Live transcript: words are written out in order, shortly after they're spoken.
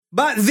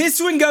But this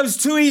one goes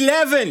to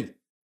 11.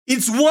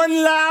 It's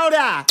one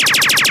louder.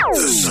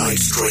 The Side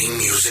Stream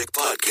Music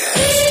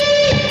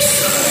Podcast.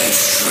 Side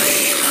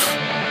Stream.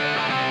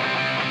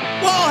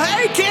 Well,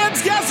 hey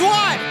kids, guess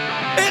what?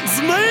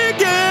 It's me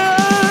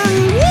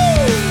again.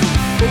 Woo!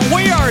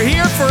 We are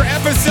here for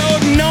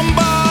episode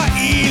number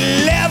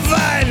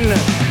 11.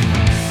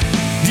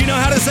 Do you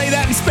know how to say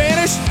that in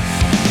Spanish?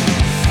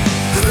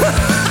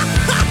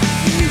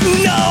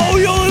 No,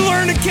 you only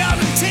learn to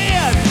count to 10.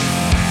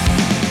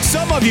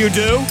 Some of you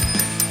do.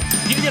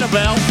 You get a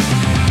bell.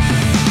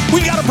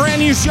 We got a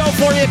brand new show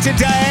for you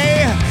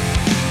today.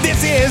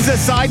 This is a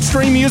Side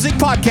Stream Music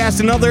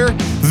Podcast, another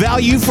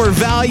value for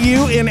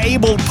value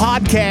enabled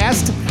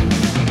podcast.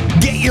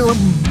 Get your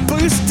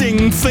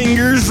boosting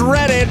fingers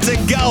ready to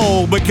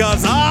go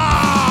because,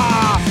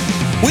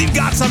 we've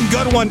got some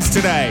good ones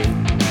today.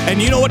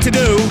 And you know what to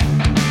do.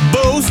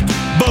 Boost,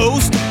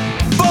 boost,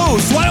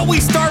 boost. Why don't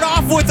we start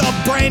off with a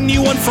brand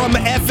new one from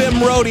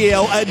FM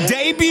Rodeo, a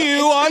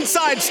debut on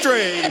Side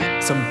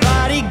Stream.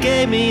 Somebody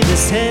gave me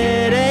this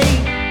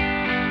headache.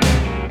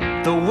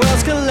 The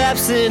world's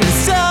collapsing,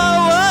 it's so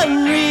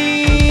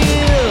unreal.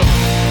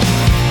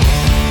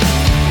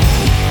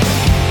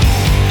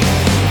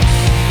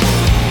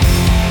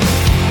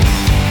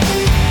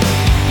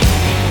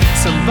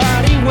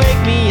 Somebody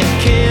wake me, I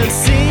can't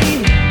see.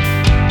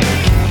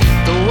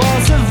 The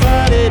walls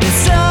divided,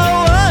 it's so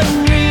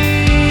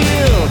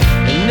unreal.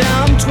 And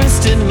now I'm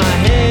twisting my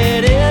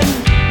head in.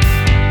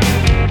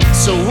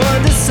 So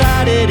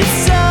undecided,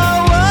 it's so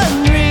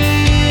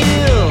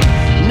unreal.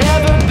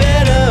 Never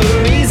been a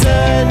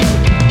reason.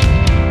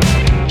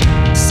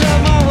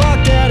 Someone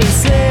walked out and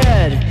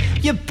said,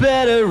 you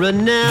better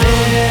run now.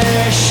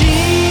 There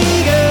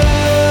she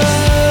goes.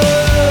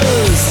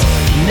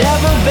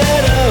 Never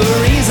been a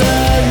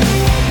reason.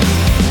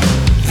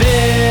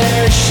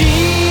 There she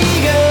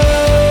goes.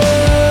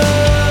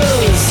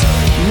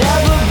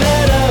 Never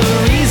been a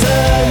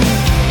reason.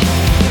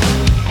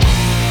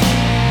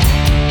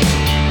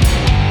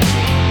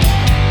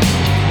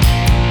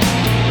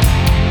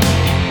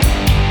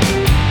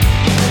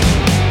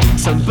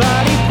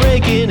 Somebody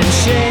break in and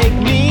shake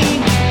me.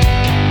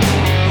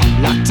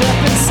 Locked up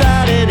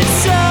inside and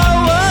it's so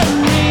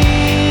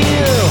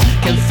unreal.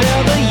 Can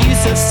feel the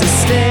use of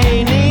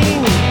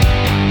sustaining.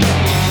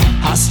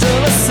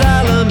 Hostile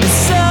asylum is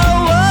so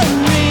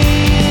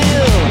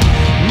unreal.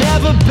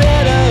 Never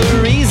better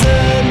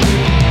reason.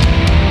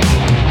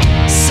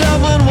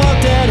 Someone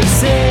walked out and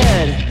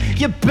said,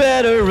 you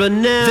better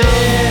run now.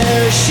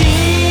 There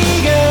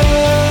she goes.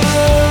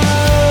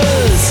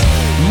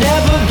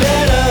 Never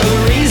better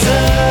reason.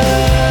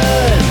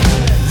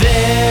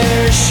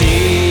 There she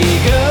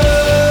goes.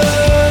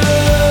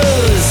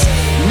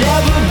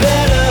 Never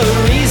better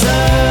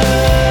reason.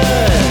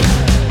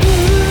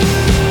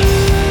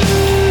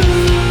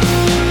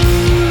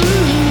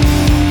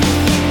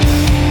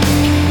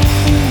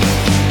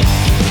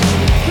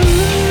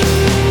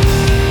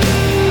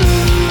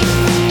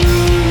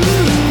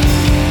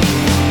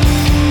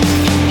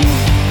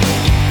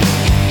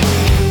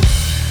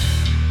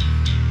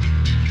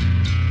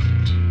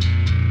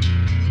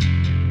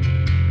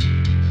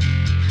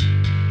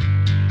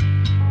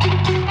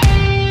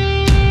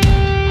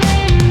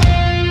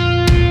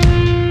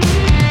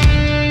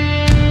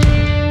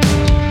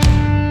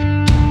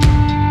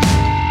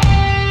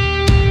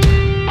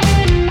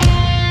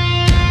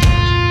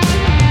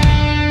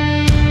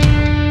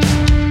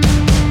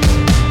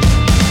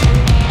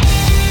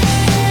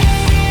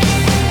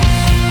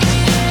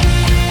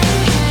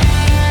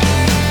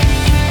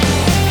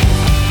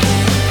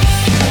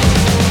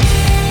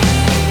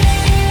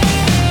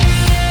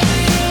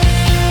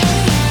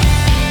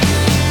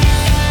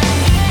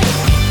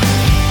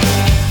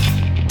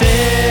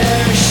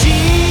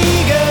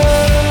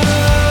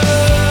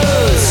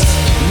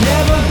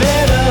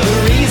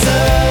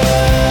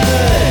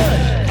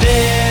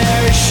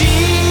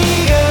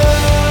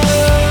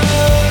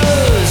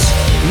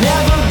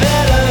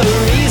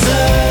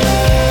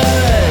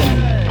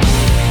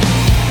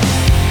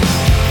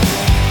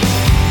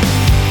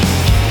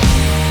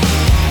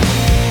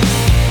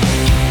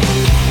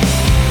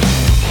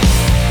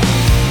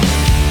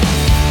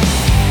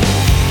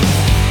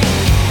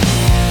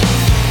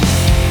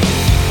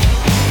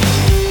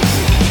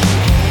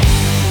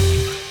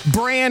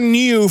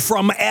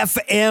 From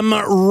FM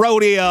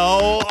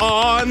Rodeo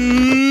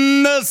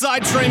on the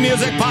Side Stream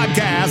Music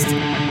Podcast.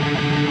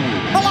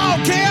 Hello,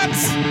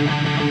 kids!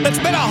 It's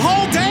been a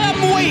whole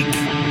damn week,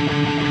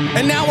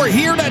 and now we're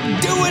here to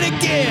do it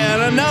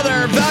again.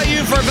 Another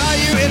value for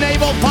value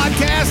enabled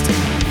podcast.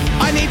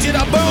 I need you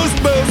to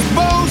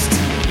boost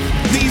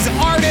these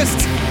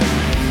artists,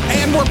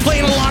 and we're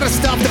playing a lot of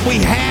stuff that we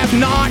have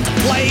not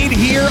played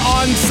here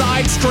on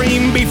Side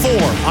Stream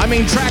before. I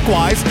mean,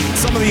 track-wise,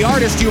 some of the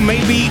artists you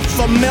may be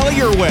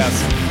familiar with.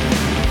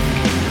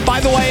 By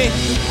the way,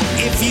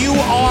 if you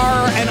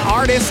are an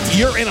artist,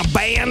 you're in a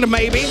band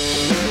maybe,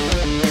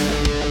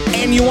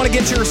 and you want to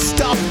get your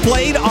stuff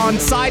played on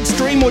Side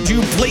Stream, would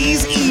you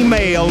please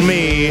email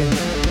me?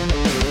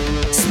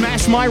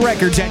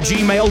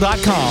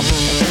 smashmyrecords@gmail.com.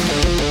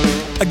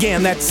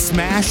 Again, that's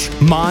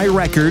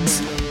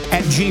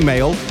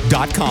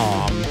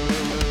smashmyrecords@gmail.com.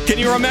 Can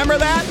you remember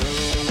that?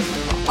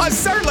 I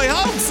certainly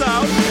hope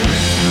so.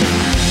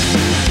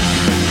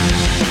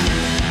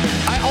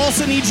 I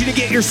also need you to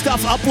get your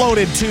stuff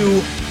uploaded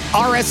to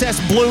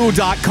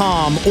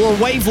rssblue.com or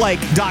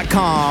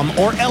wavelake.com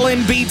or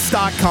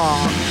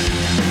lnbeats.com.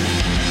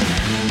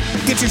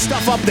 Get your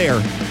stuff up there.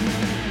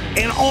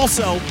 And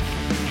also,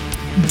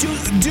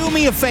 do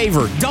me a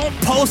favor. Don't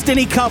post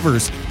any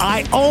covers.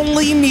 I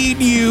only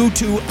need you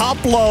to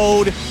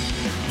upload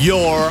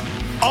your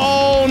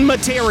own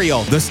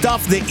material, the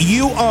stuff that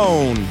you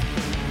own.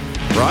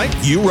 Right?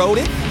 You wrote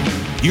it.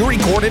 You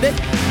recorded it.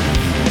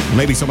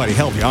 Maybe somebody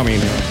helped you. I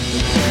mean,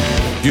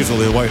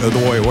 usually the way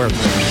it works.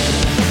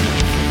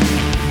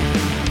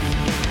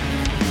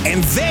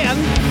 And then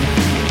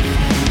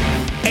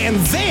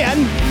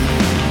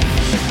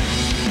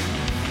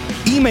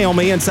email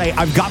me and say,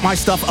 I've got my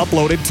stuff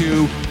uploaded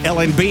to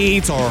LN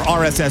Beats or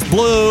RSS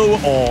Blue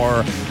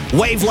or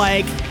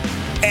Wavelake,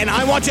 and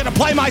I want you to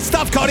play my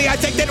stuff, Cody. I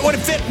think that it would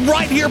fit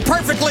right here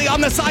perfectly on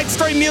the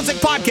Sidestream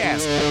Music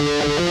Podcast.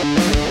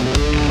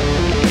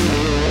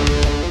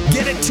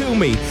 Get it to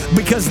me,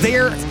 because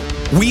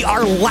we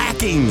are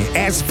lacking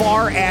as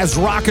far as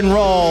rock and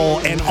roll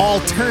and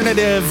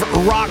alternative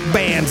rock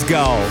bands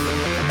go.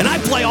 And I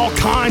play all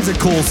kinds of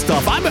cool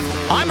stuff. I'm a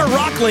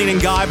rock-leaning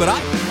guy, but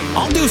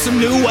I'll do some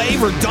new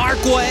wave or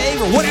dark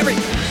wave or whatever.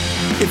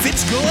 If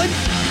it's good,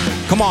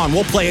 come on,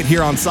 we'll play it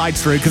here on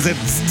Sidestream, because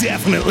it's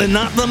definitely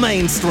not the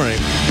mainstream.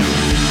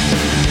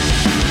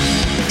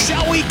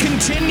 Shall we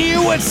continue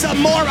with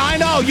some more? I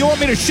know, you want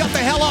me to shut the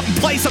hell up and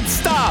play some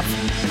stuff.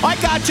 I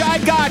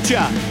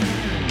gotcha.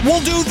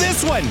 We'll do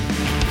this one.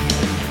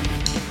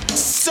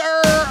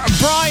 Sir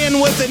Brian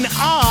with an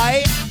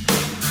I,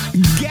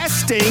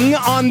 guesting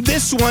on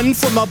this one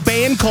from a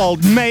band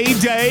called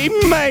Mayday.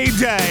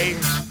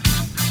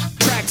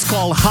 Track's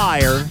called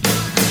Higher.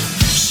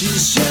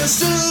 She's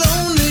just a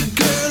lonely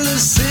girl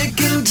who's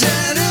sick and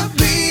tired of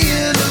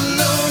being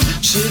alone.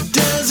 She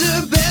does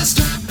her best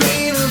to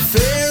paint a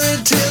fairy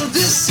tale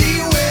to see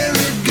where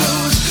it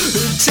goes.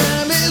 Her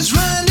time is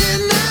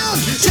running out.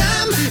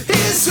 Time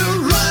is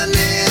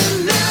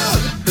running out.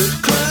 Her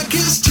clock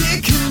is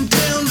ticking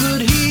down,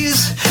 but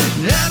he's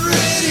not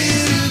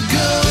ready to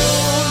go.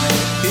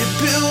 He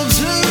builds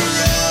her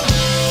up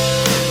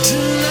to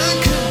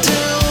knock her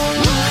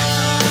down.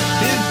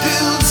 He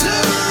builds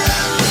her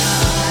up.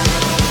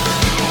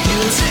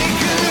 He'll take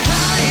her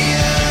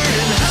higher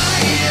and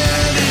higher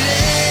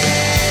today.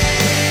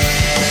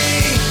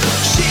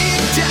 She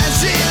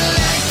doesn't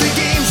like the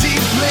games he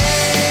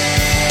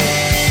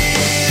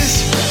plays.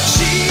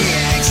 She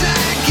acts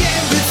like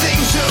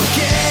everything's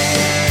okay.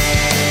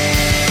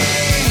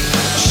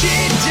 She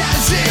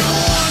doesn't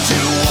want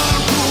to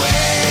walk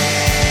away.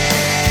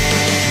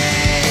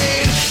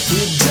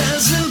 He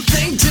doesn't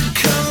think to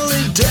call,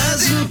 he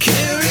doesn't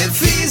care if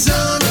he's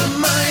on her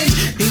mind.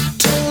 He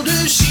told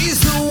her she's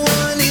the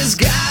one, he's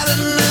got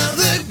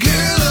another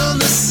girl on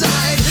the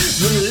side.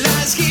 The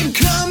lies keep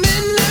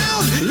coming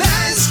out,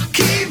 lies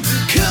keep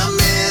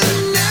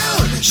coming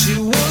out. She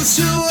wants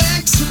to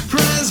act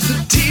surprised,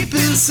 but deep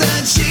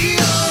inside she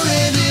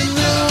already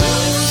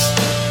knows.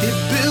 He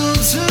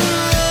builds her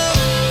up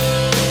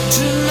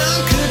to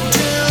knock her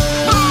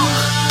down.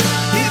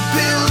 He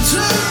builds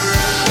her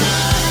up.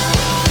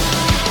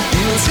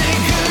 He'll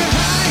take her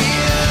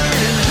higher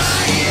and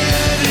higher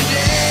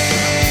today.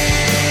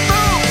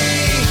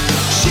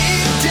 She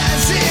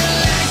doesn't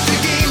like the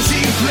games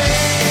he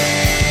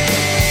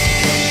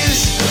plays.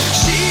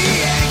 She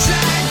acts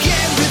like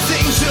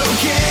everything's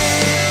okay.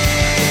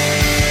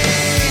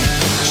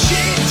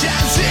 She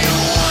doesn't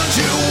want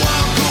to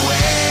walk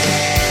away.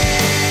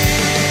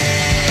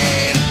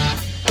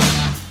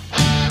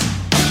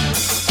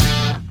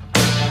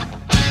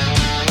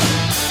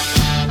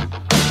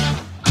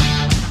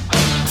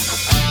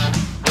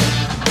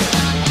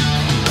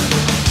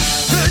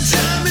 Her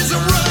time is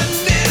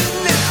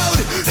running out.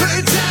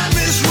 Her time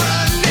is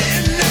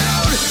running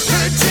out.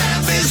 Her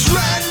time is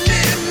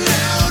running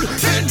out.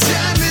 Her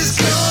time is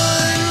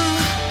gone.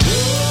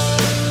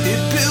 He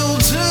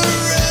builds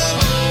her up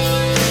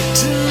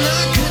to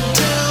knock her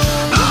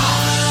down.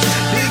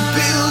 He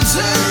builds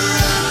her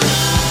up.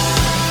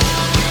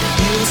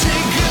 He'll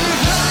take her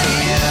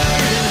higher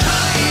and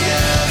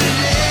higher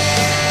today.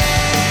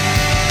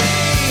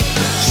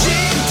 She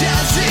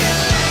doesn't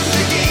like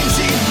the games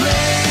he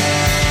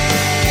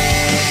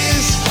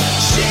plays.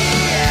 She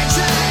acts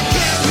like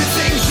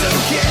everything's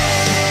okay.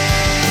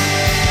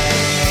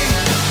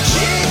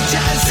 She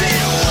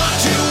doesn't want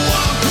to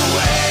walk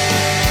away.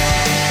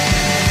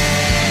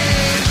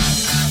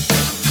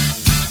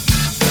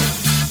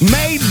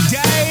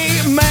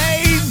 Mayday,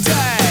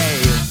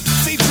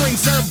 featuring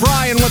Sir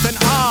Brian with an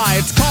I.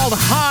 It's called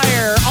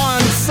Higher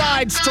on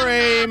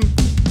Sidestream.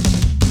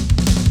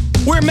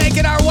 We're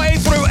making our way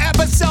through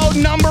episode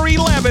number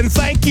 11.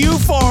 Thank you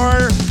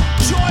for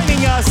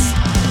joining us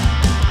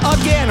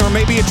again, or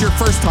maybe it's your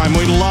first time.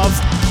 We love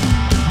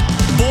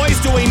Boys,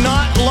 do we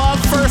not love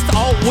first?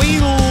 Oh, we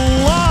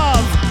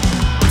love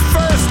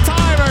first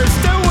timers,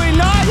 do we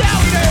not? Yeah,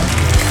 we do.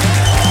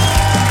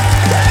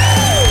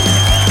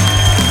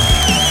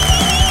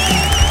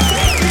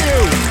 Thank you.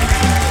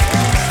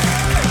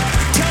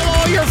 Tell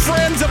all your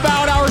friends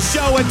about our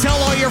show and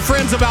tell all your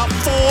friends about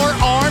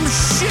Forearm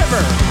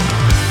Shiver.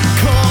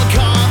 Cold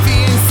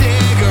coffee and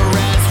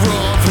cigarettes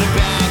rolled from the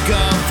back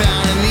up,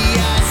 found in the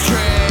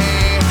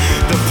ashtray.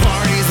 The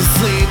party's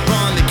asleep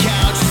on the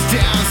couches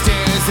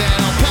downstairs, and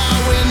I'll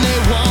pout when they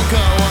won't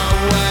go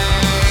away.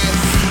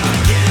 I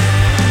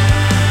guess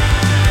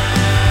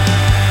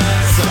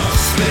I'll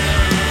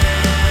spend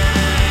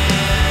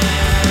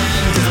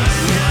another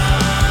year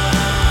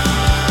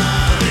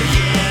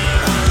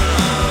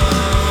alone.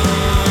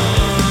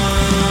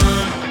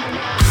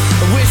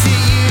 I wish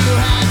that you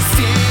had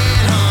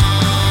stayed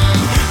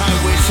home. I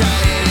wish I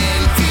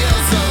didn't feel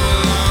so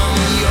alone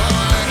when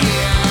you're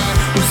here,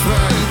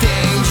 whispering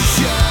things you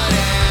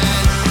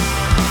shouldn't,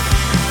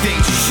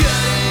 things you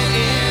shouldn't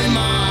in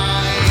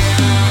my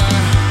ear.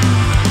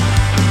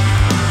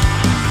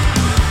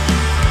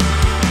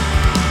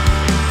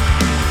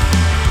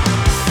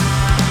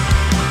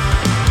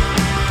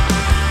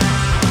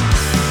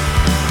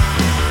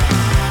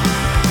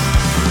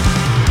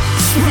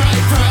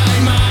 Sprite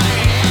fried my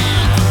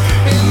hand,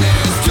 and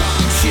there's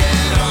dog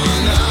shit on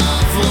the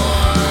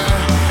floor.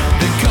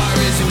 The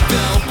garbage and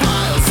filth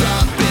piles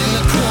up in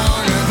the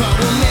corner, but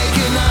we'll make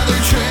another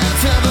trip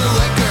to the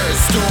liquor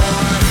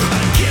store.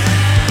 I guess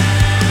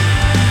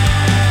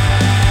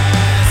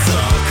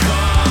I'll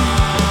call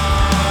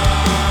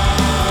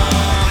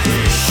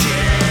this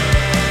shit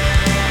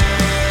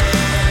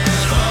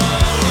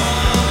alone.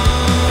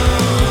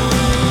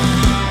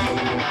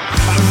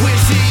 I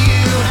wish that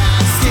you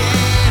had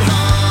stayed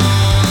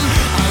home.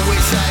 I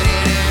wish I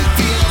didn't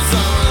feel so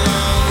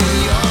alone when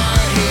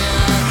you're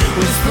here,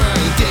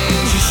 whispering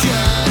things you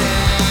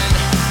shouldn't,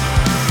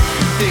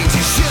 things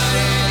you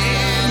shouldn't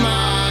in my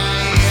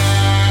ear.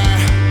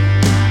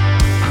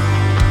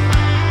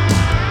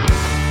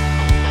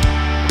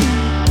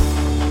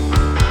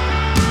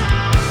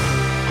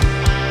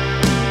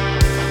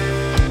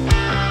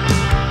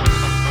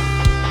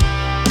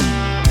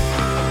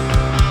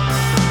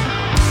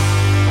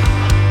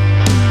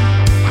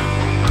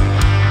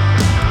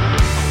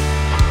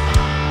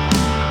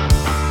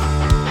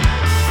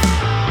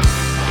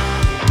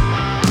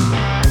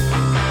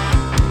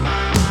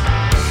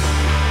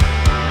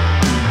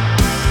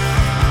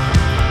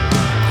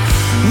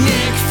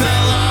 Nick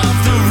fell off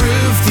the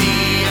roof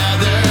the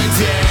other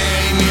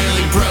day,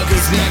 nearly broke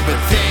his neck, but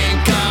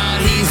thank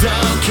God he's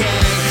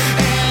okay.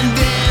 And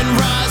then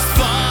Russ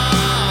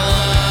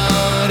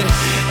followed,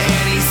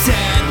 and he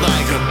said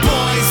like a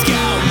Boy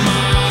Scout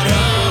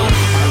motto,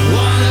 I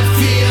wanna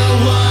feel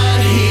what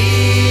he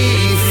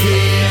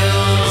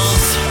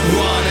feels,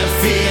 wanna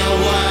feel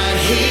what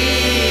he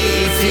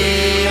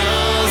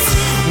feels,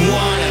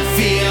 wanna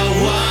feel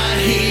what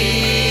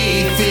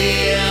he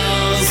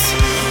feels,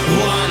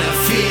 wanna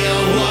feel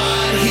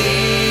what he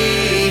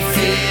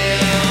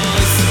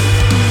feels.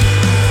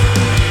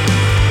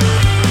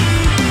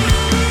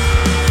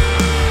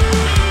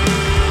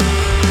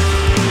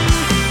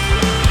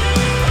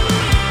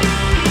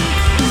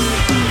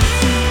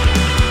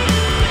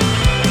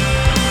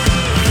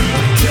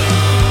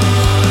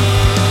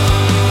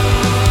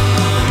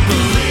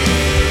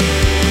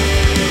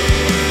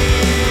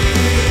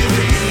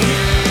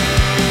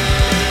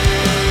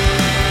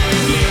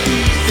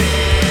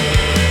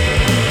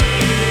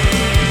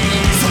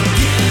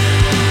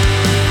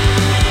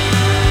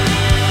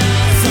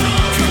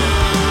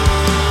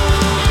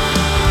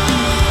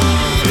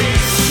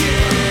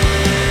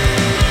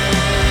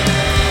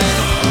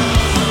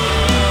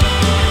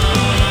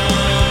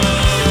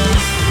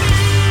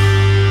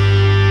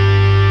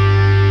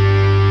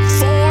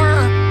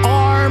 Don't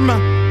Forearm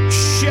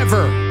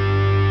Shiver.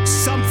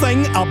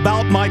 Something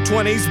about my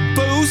 20s.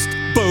 Boost,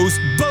 boost,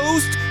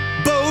 boost,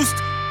 boost,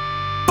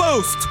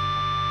 boost.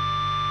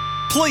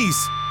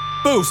 Please,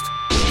 boost.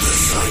 The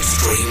Side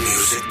Stream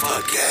Music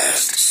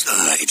Podcast.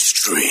 Side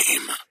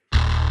Stream.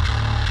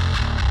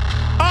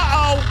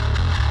 Uh-oh.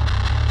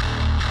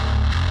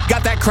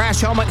 Got that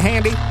crash helmet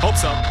handy? Hope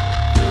so.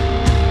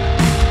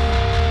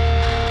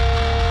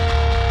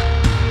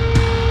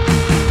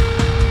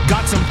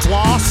 Got some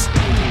floss?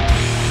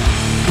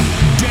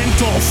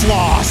 Dental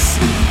floss.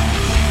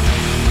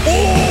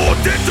 Oh,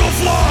 dental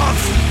floss!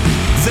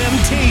 Them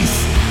teeth.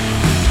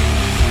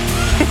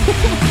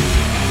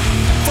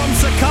 From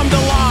Succumb to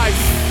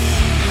Life.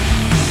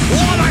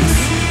 Love it!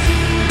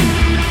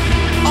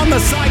 On the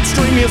Side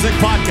Stream Music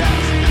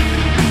Podcast.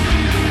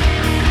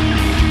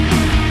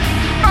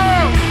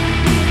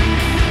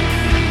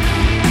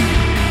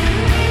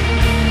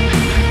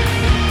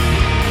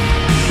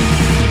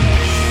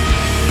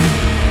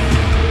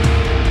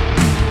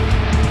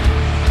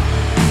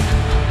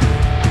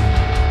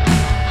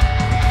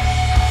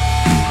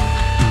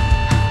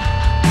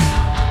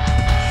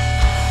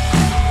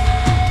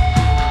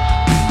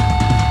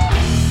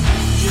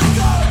 You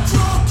got a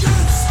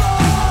drunken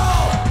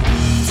smile,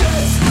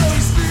 dead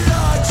space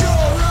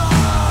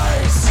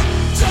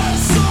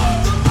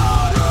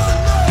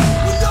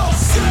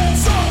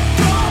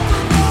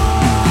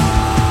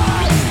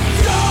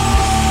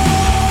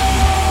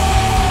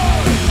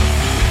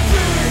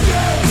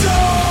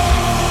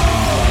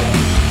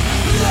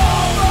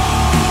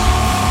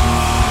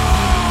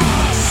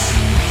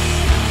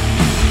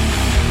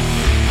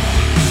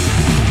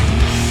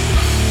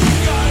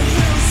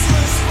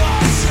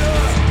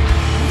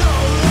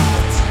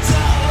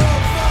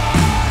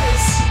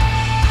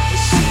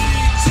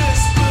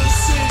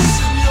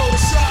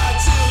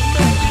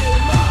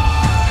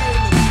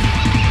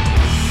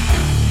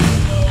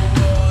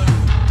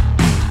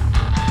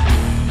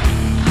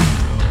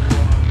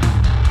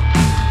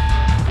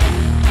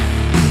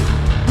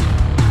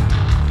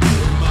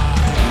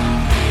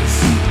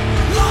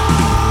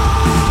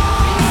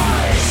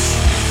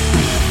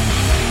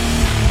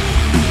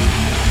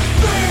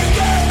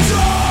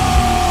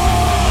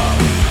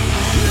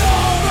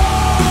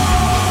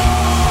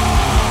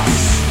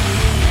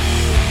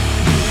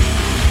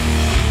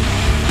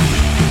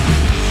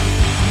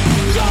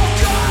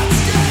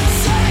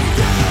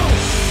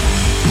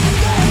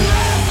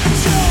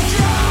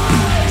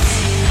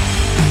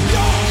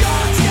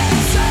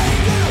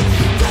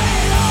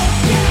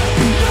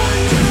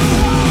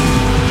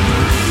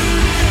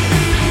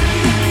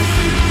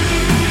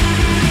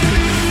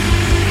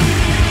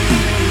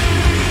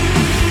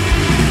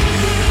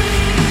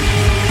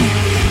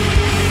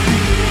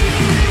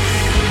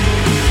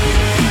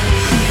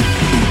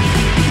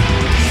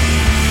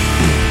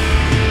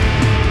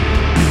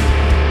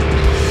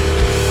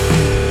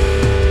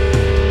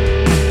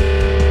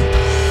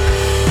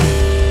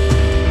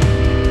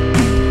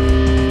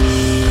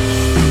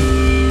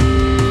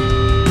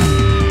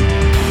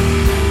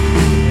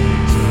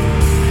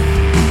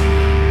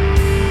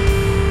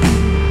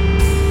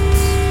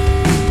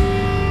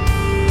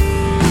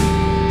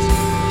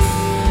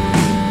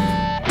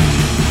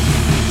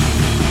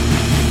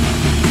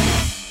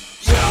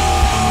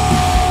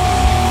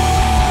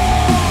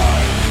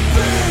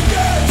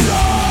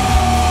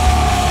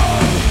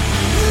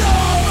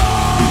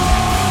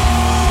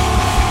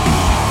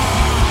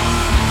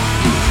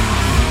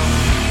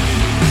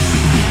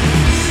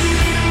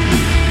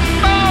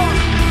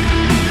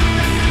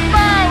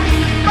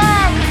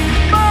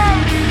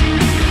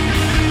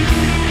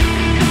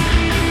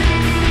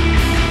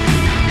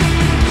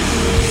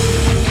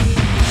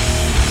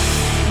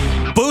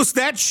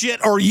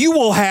shit or you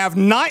will have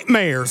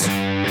nightmares.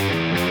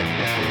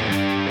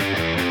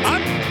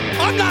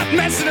 I'm not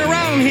messing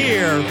around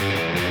here.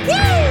 Woo!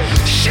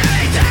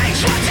 Shitty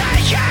things were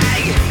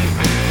taking,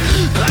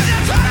 put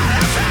in front of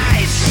the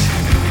face,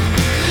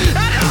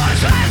 and all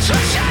his plans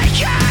were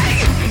shaking.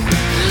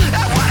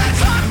 And when it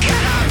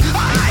fucking up,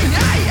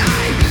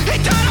 he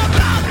thought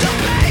about the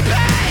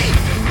baby,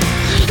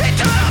 he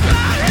thought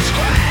about his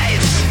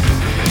graves,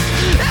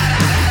 and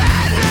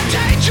a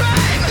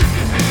daydream.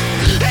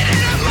 He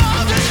didn't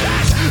mold his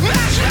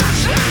mess.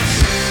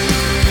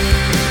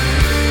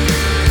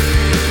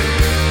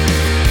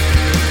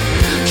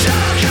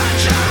 Total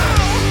control.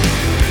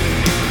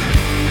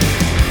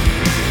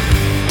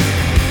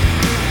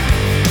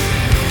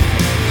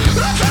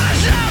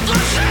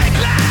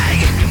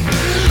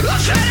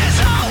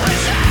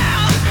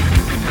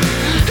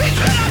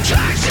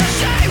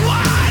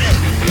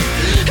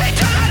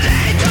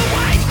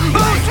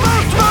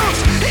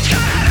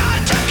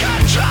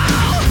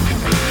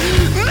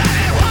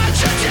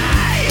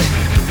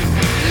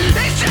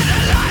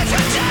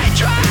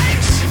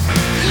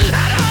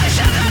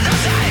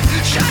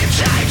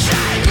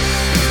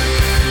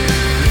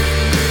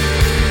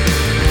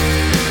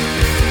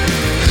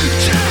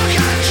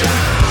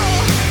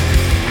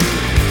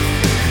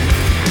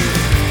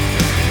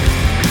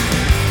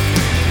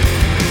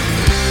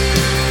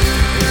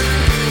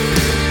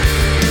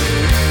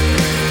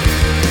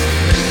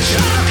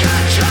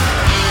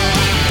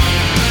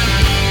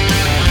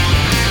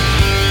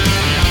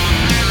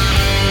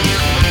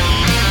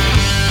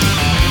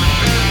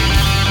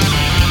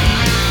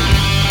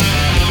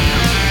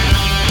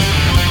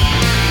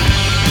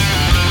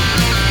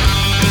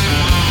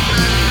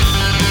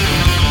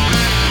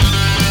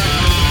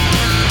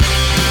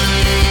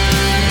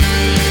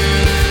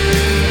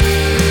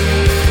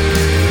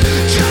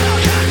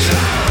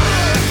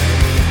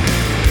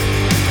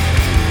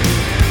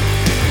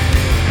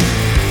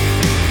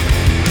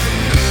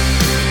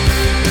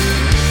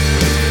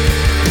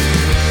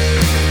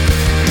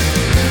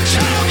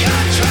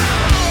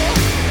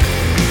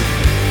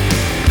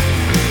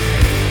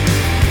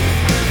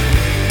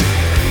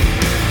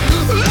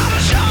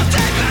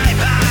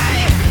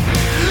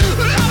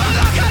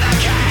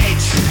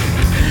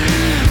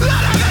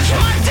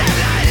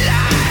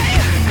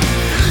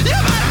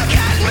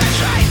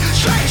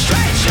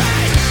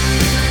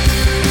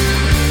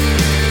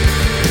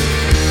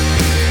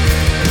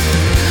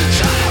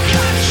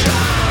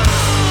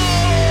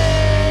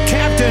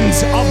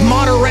 of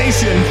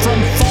moderation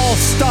from false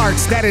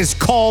starts. That is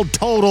called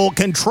Total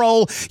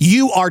Control.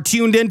 You are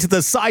tuned into the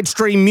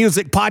Sidestream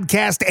Music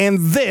Podcast, and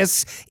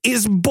this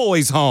is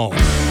Boys Home.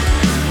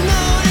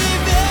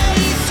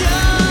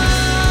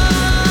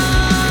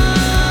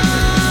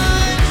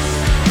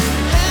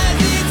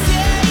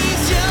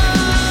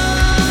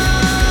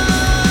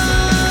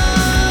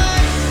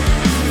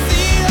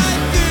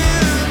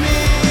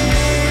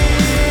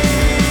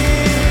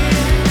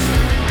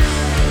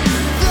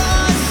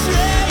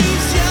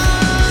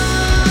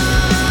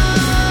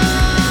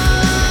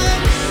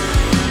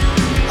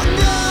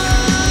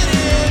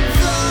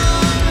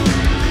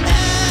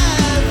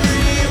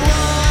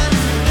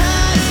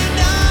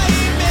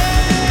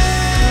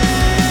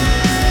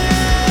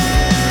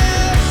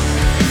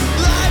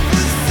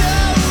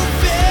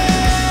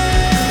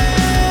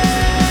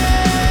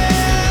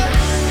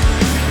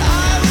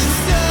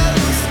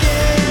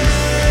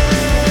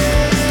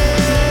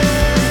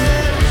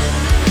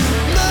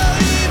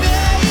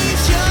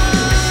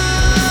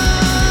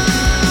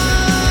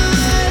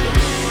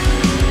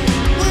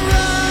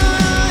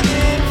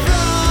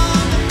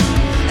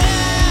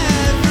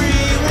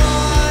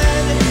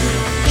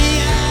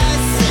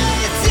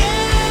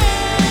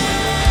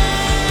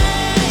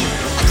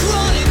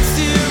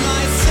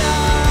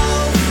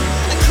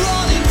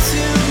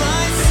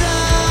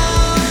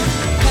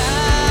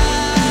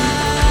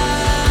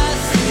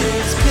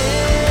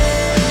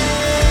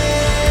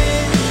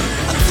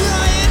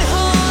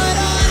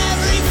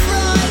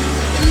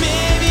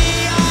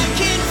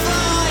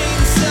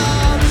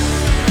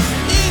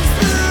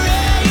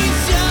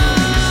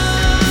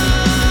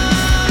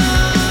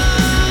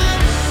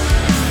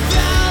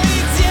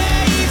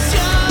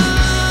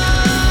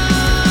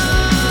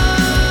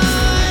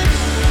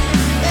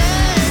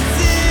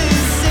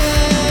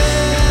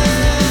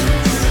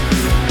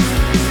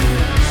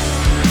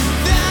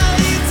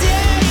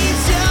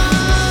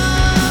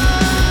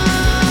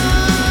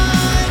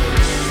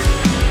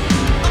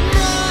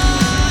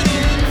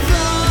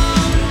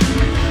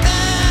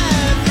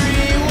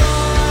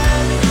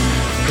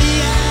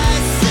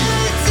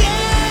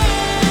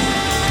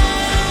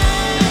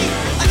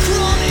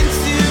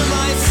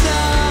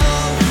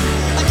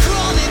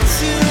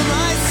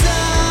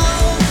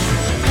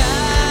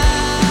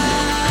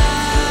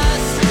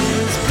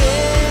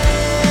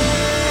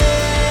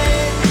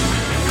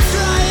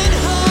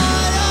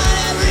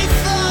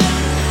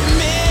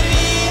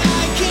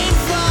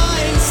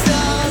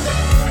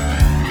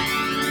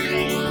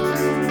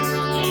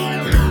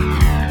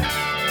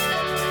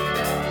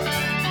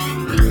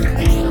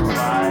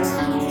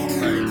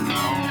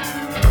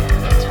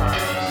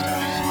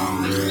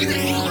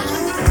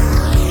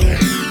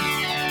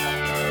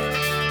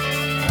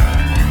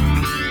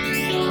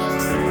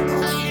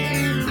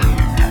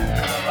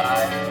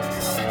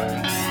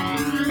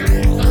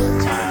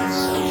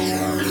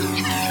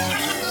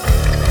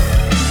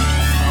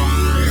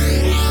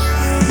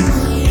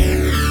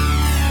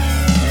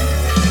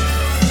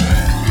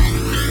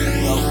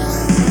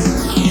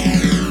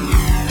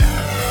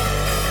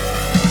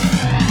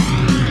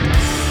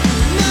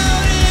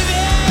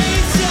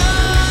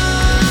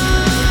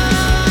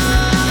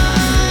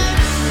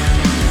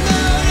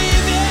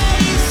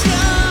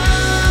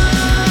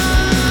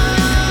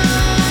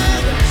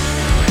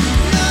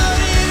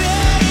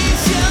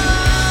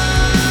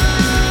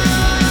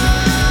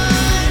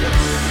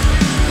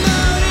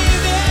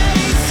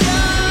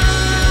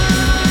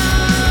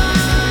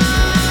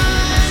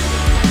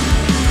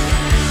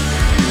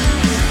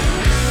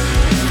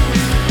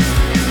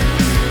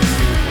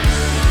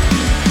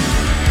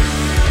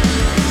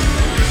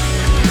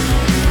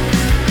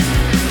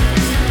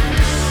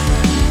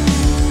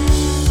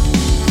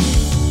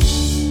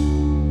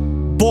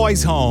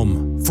 boys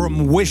home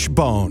from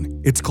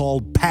Wishbone. It's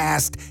called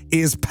Past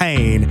is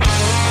Pain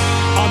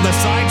on the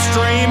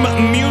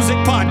Sidestream Music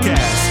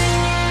Podcast.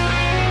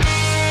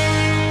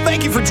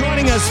 Thank you for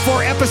joining us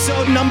for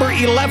episode number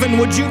 11.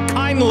 Would you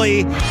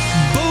kindly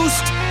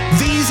boost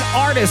these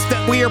artists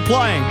that we are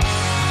playing?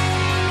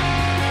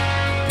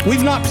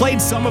 We've not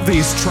played some of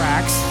these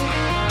tracks.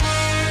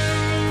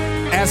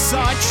 As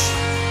such,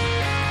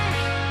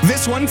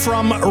 this one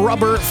from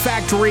Rubber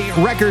Factory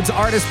Records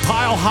artist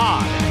Pile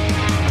High.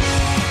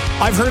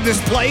 I've heard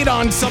this played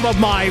on some of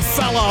my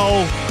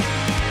fellow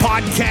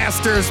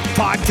podcasters'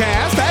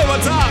 podcasts. Hey,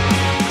 what's up?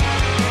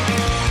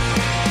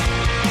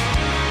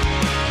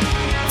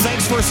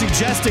 Thanks for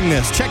suggesting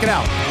this. Check it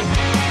out.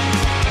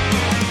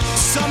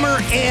 Summer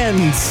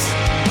Ends.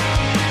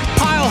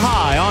 Pile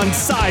High on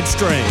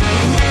Sidestream.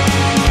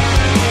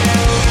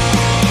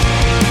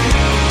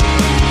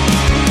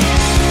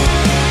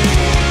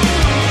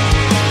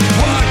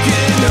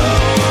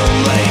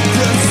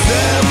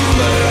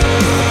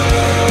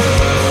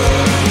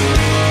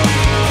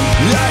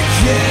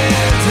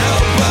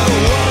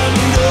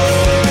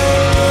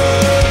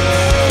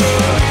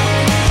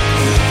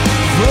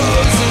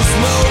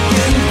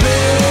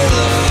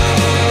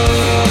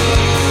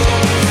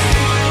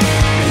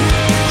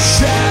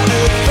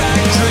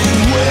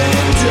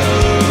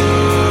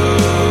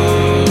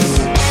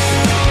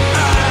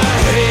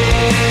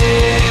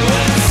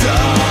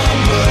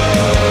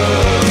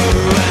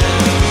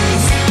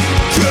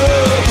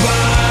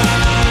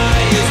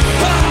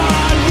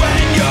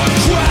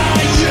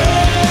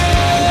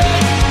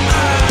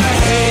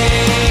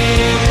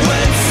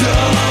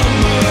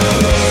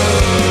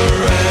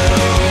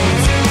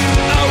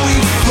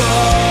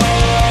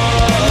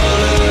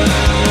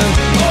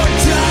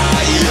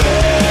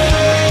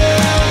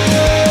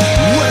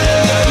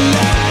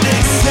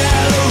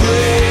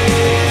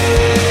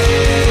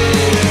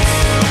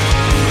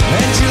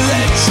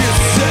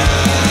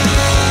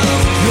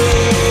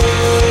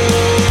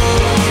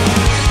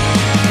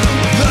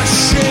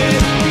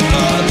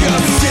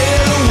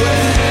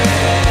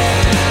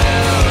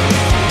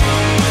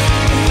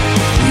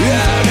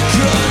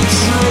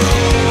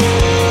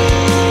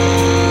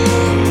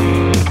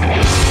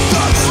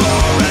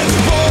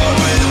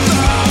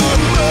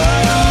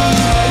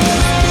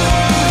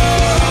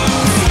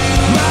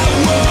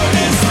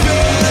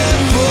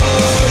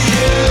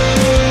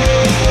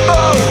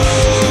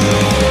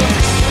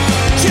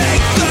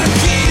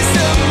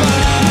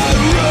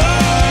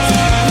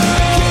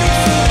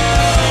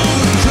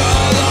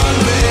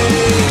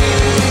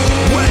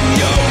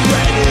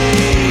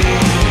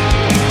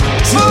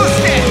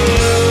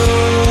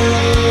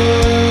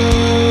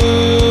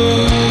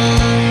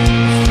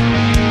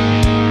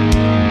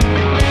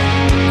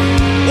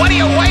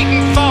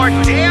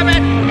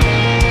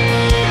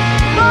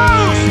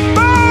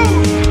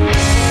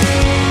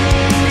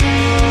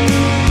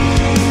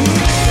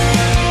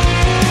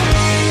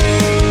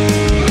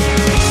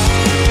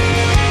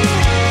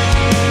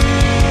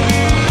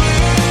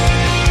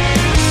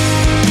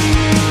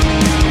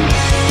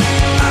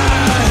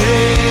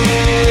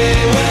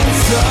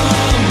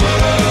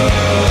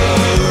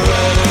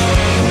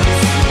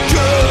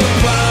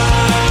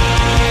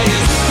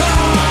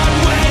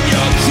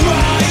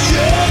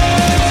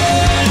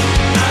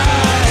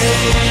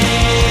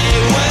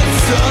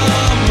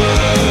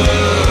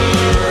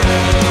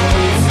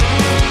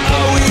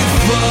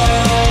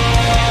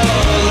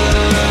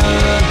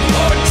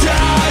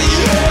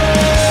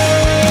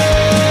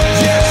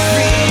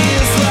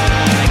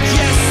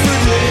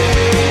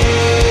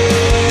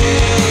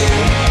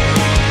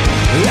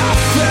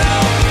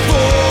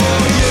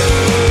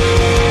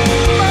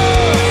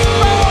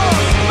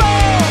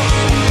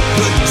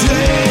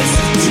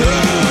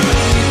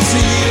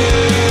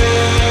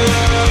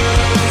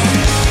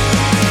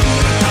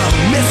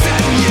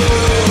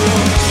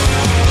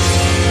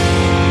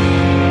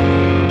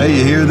 Hey,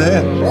 you hear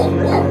that?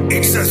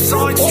 It's the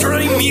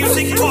Sidestream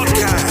Music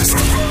Podcast.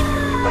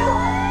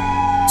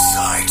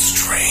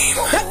 Sidestream.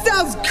 That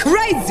sounds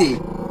crazy!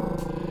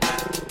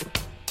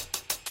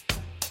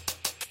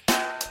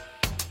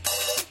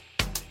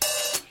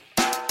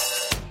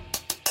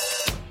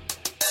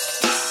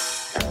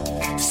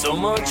 So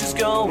much is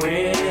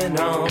going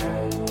on.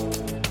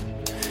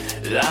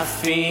 I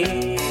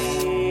feel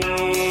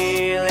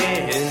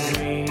it.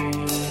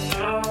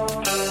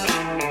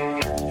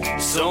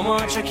 So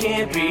much I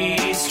can't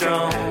be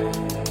strong.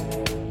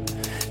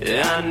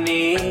 I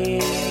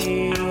need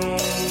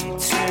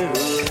to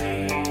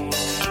leave.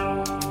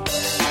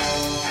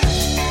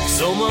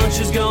 So much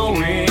is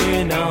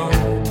going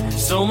on.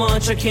 So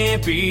much I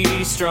can't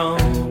be strong.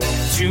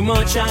 Too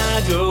much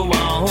I go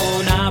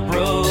on. I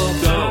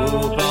broke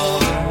open.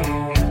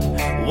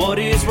 What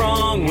is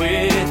wrong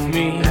with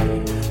me?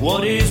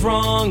 What is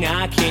wrong?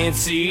 I can't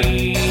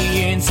see.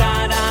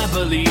 Inside I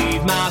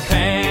believe my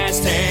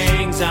past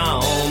hangs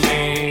on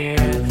me.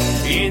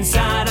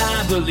 Inside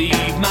I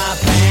believe my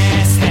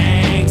past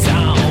hangs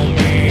on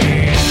me.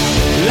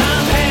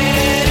 I've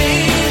had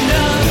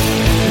enough.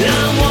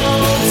 I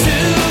want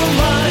too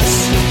much.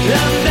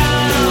 I'm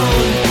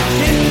down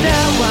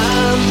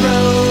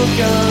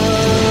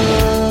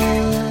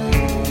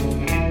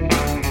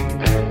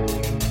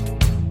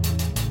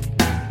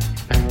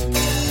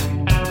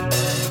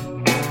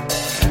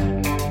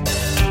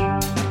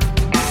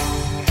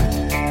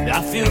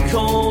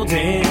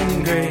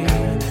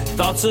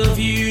thoughts of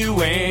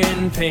you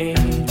and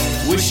pain.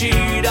 Wish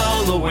it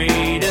all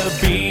away to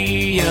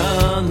be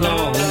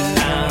alone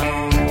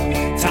now.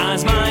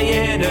 Time's my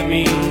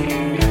enemy,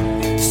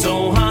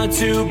 so hard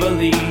to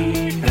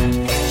believe.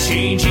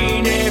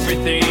 Changing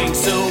everything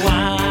so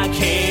I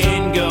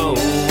can go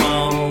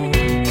on.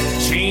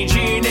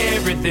 Changing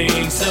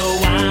everything so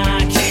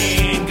I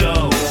can go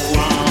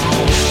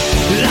on.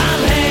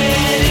 I've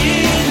had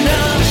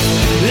enough,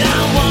 I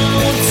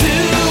want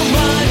too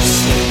much.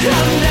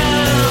 I'm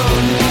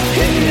down,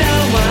 and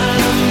now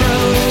I'm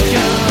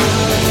broken.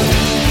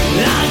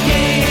 I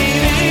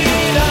gave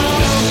it all,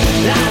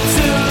 I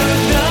took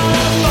the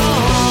fall.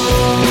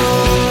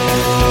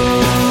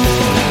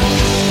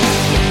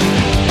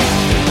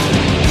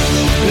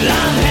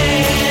 I've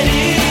had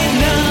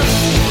enough,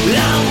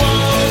 I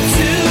want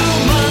too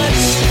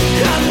much.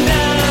 I'm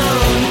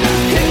down,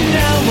 and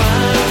now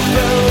I'm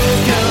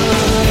broken.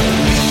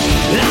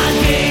 I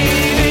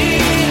gave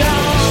it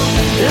all,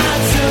 I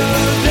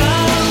took the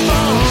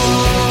fall.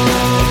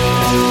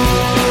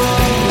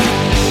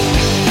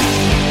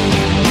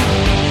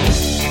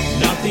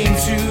 Nothing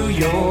to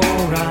your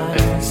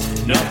eyes,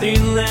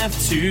 nothing left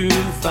to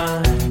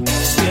find.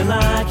 Still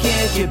I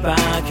can't get by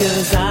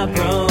 'cause I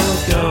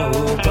broke your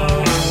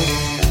bone.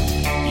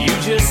 You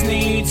just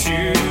need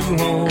to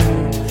hold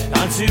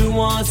on to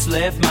what's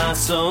left my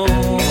soul.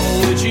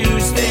 Would you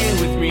stay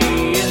with me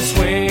and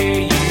swear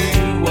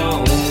you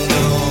won't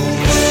go?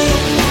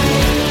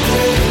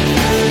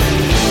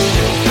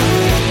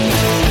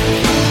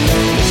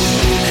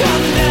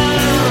 Come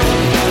down,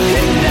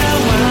 and now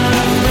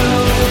I'm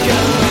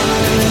broken.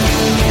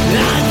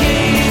 I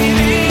gave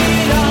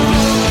it all,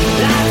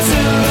 I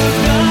took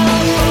the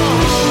fall.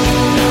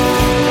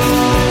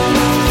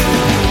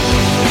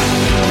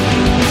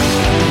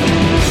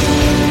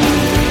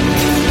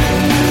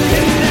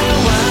 And now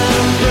I'm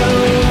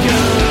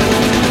broken.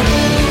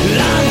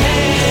 I've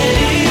had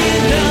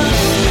enough,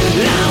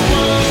 I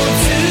want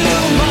too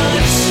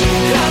much.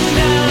 I'm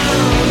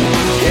down,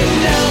 and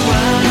now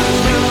I'm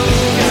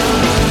broken.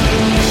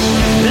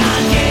 I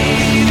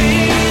gave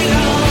it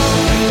all,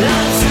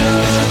 I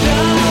took the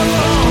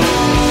fall.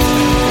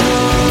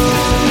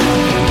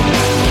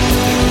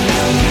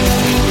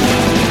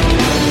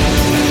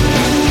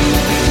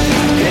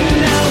 And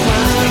now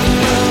I'm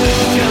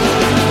broken.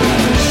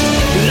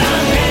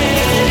 I've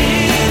had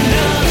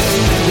enough,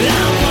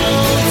 I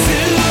want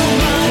too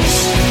much.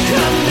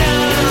 I'm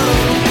down,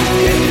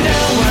 and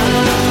now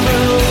I'm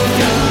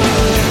broken.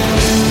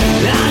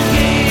 I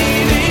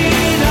gave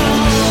it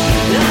all,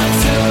 I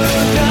took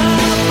the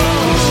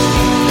fall.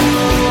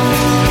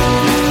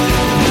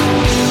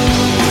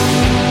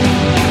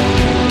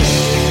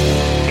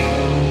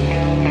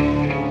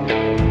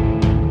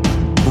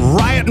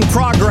 Riot in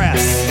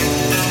progress.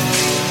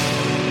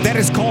 That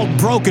is called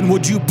Broken.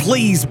 Would you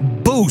please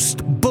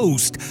boost?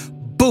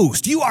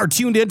 You are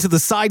tuned into the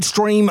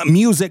Sidestream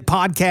Music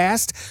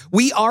Podcast.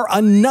 We are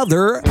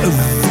another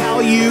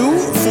value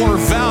for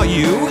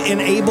value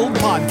enabled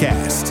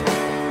podcast.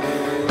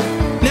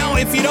 Now,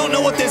 if you don't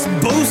know what this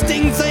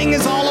boosting thing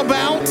is all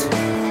about,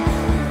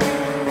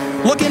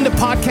 look into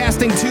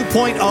Podcasting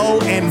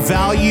 2.0 and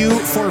Value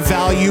for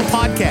Value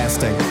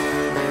Podcasting.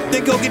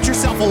 Then go get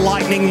yourself a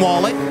Lightning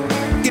wallet.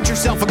 Get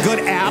yourself a good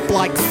app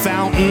like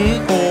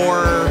Fountain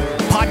or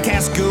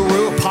Podcast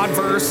Guru or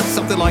Podverse,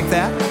 something like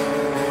that.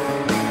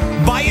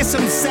 Buy you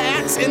some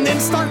sats and then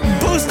start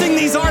boosting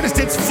these artists.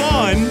 It's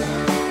fun.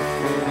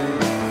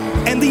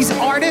 And these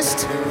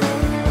artists,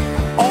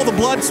 all the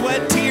blood,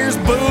 sweat, tears,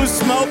 booze,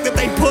 smoke that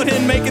they put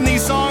in making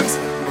these songs,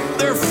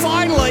 they're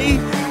finally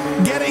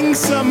getting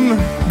some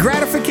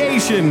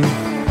gratification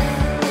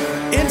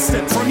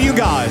instant from you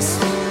guys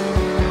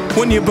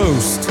when you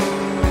boost.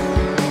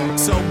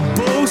 So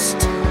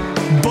boost,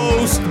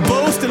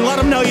 and let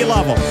them know you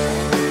love them.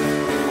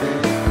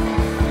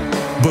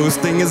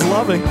 Boosting is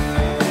loving.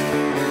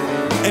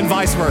 And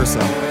vice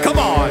versa. Come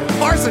on,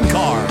 Arson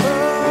Car.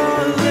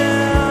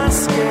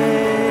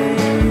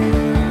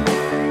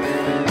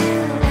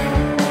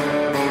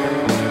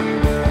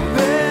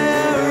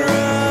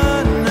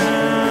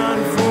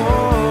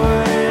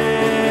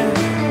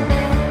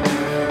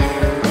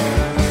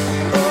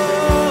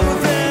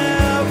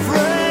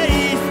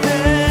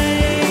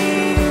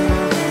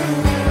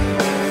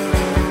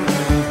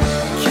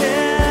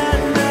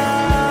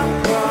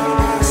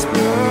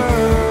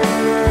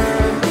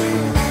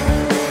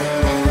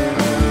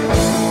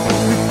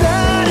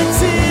 Without a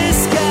tear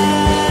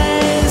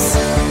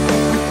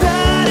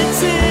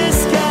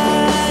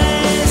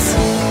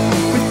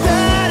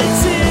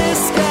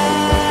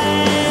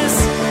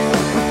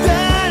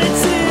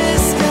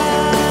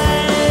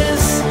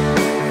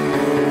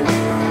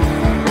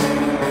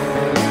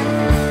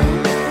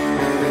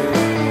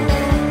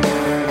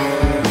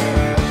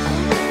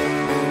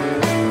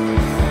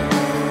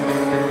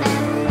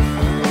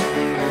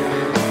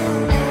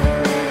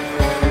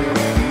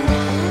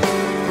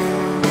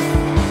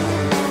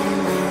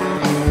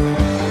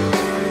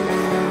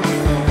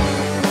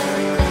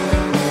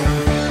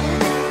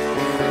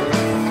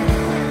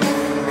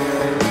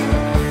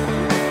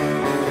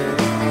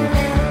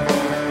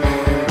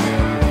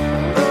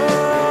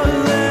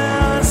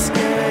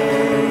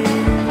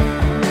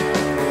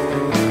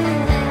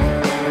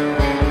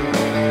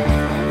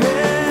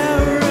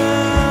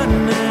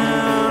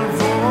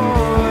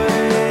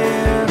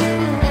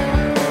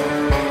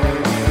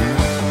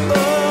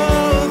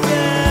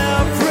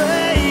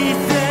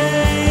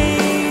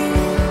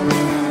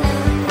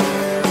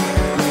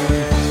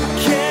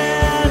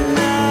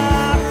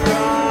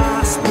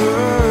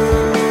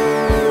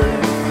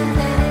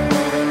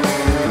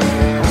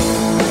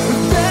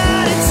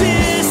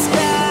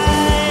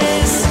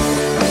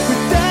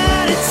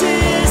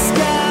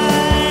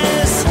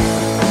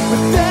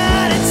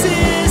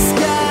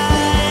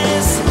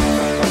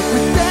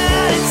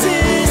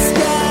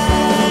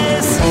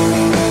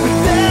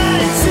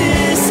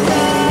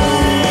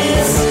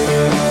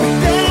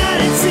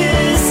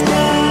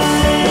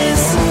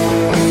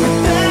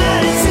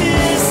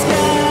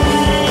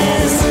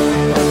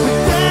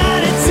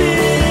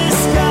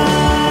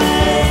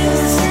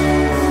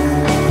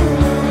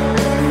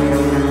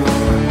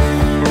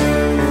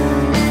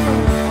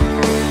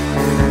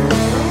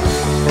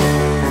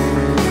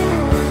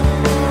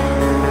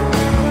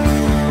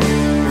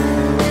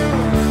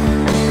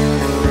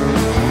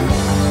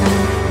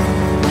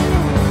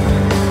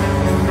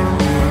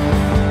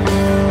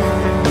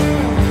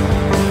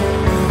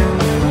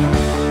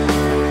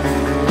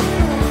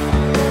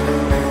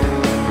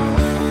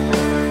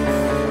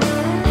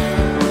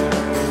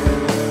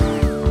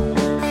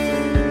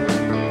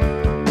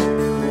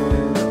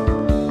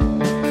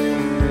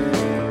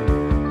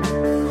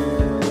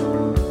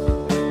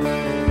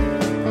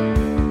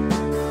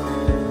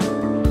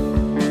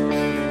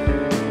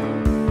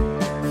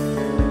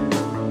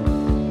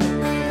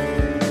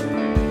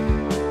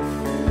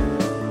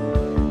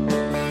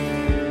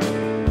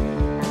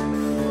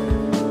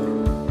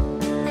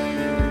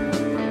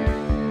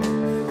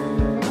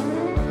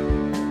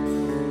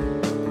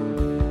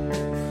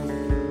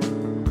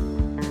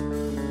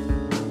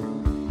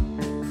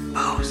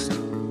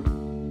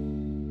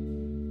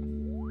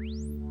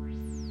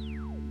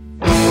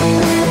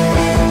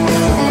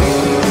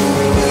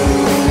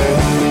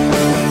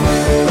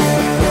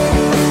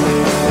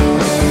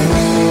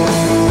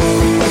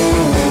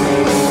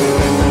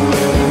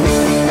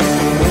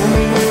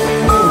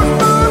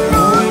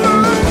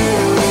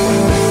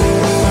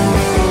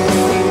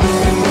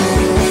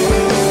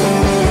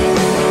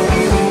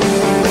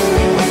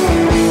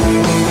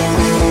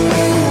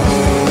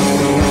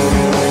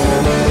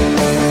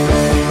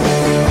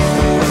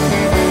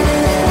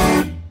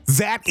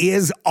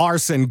is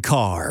Arson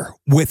Car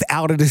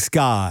without a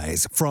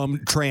disguise from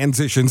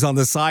Transitions on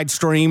the Side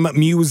Stream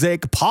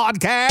Music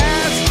Podcast.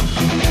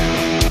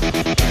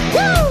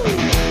 Woo!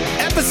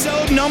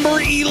 Episode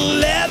number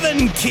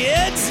 11,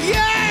 kids.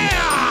 Yeah!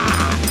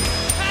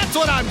 That's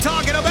what I'm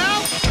talking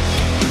about.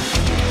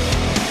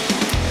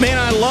 Man,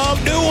 I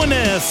love doing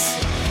this.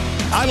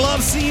 I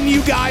love seeing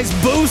you guys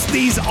boost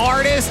these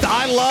artists.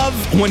 I love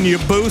when you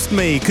boost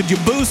me. Could you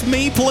boost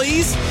me,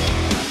 please?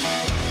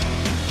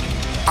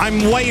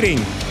 I'm waiting.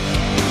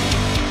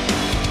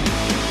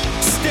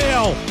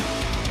 Still.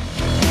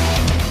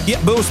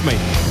 Yeah, boost me.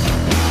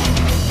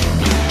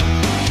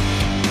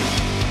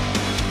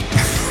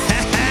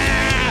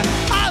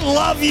 I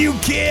love you,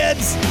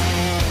 kids.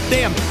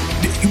 Damn.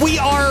 We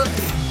are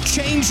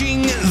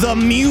changing the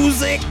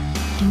music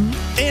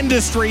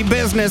industry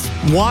business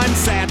one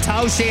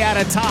Satoshi at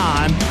a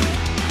time,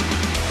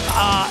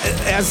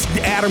 as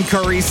Adam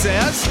Curry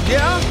says.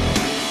 Yeah.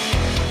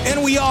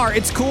 And we are.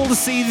 It's cool to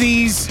see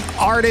these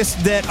artists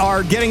that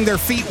are getting their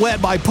feet wet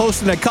by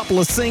posting a couple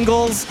of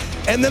singles,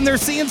 and then they're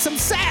seeing some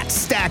sats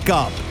stack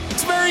up.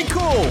 It's very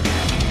cool.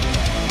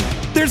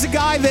 There's a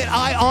guy that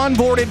I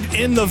onboarded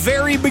in the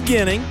very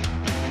beginning,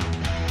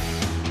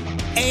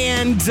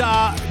 and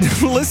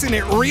listen,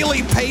 it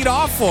really paid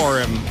off for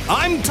him.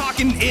 I'm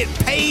talking it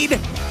paid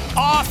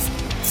off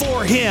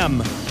for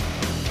him.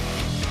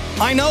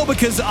 I know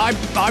because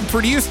I've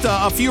produced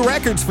a few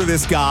records for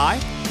this guy,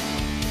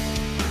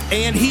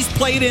 and he's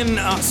played in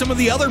some of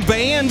the other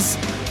bands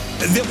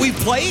that we've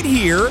played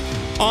here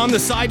on the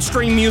Side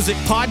Stream Music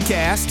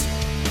Podcast.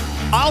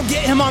 I'll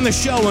get him on the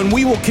show, and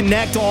we will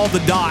connect all the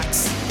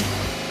dots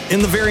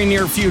in the very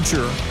near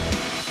future.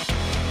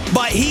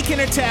 But he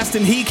can attest,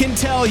 and he can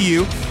tell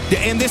you,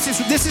 and this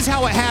is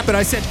how it happened.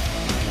 I said,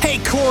 hey,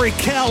 Corey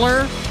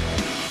Keller,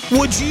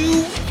 would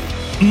you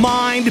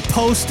mind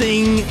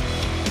posting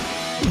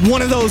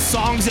one of those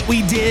songs that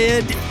we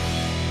did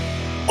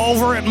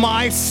over at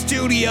my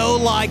studio,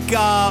 like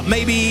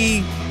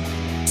maybe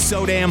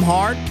So Damn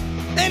Hard?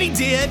 And he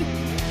did.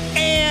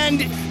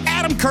 And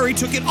Adam Curry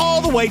took it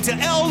all the way to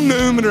El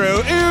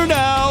Numero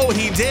Uno.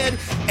 He did.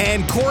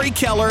 And Corey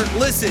Keller,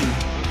 listen,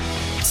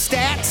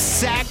 stats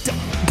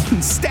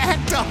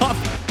stacked up,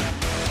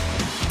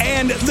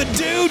 and the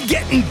dude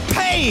getting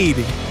paid.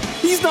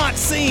 He's not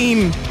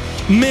seen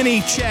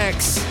many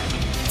checks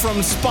from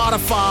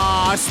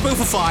Spotify,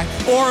 Spoofify,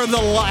 or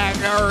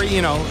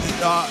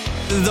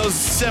those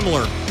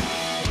similar.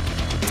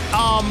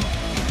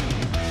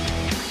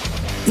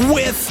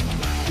 With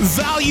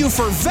value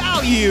for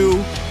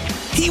value,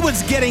 he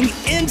was getting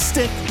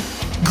instant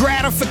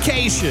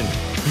gratification.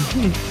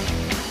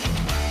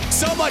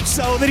 So much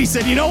so that he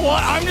said, you know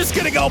what? I'm just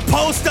going to go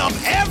post up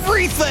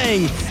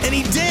everything. And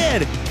he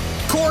did.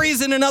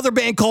 Corey's in another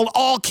band called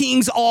All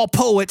Kings, All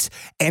Poets.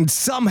 And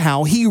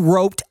somehow he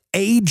roped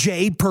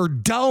AJ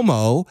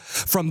Perdomo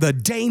from The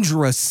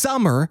Dangerous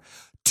Summer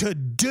to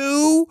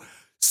do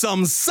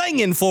some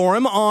singing for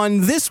him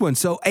on this one.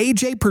 So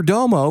AJ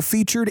Perdomo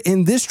featured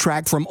in this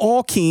track from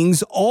All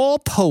Kings, All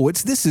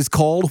Poets. This is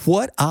called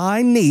What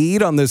I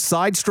Need on the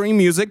Side Stream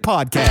Music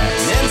Podcast.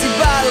 Empty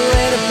bottle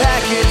and a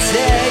packet,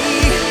 hey.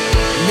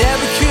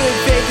 Never could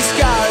fake the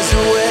scars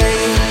away.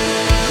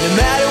 No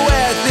matter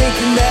where I think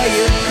you may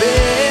have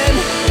been,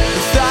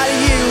 the thought of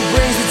you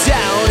brings me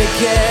down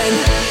again.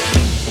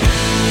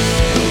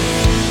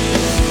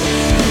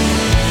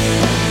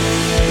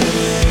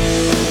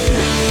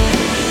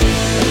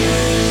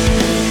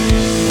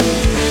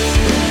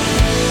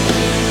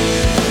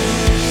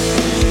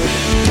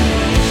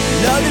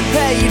 Another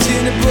page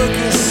in a book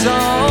of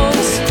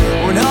songs,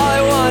 when all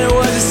I wanted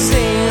was to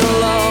sing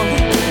along.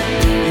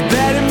 You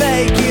better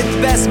make it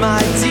the best,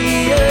 my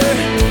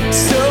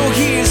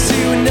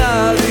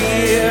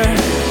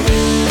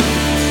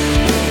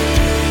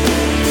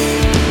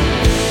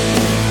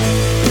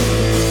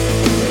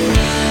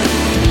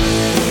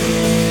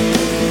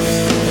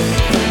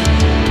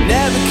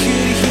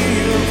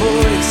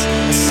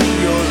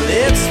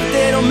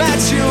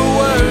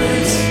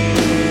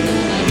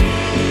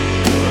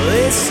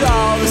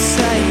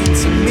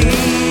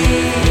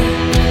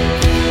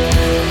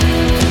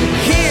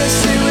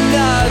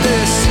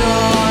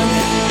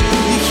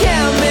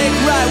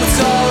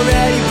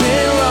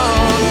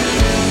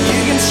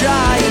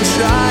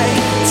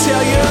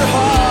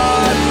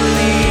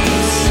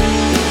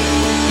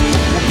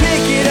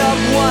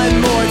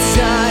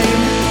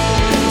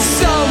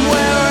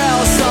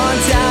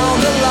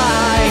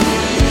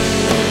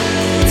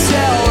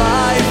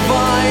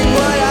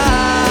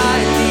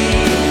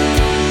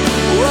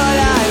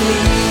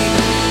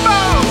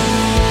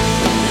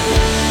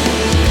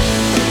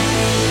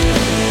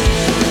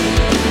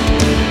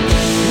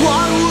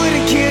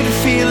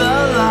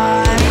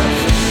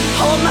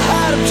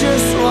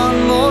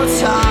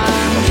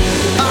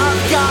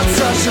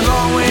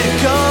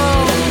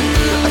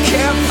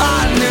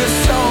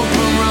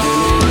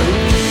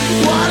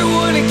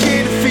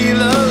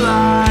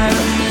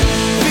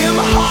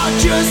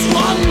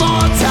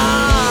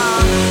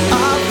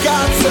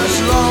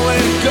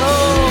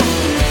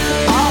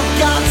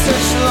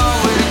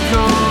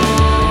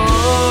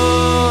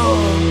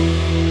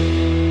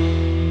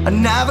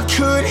never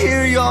could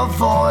hear your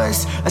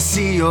voice. I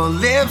see your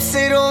lips,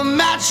 they don't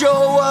match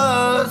your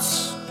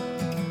words.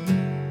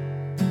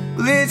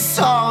 Well, it's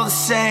all the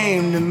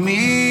same to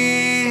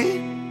me.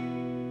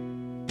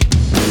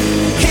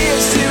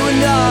 Here's to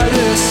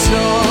another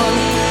song.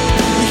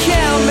 You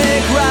can't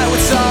make right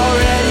what's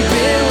already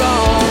been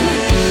wrong.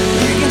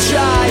 You can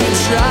try and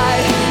try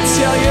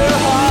till your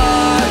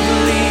heart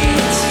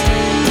bleeds.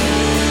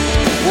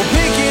 We'll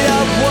pick it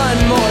up one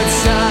more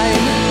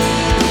time,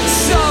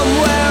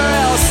 somewhere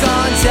else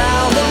on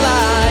down the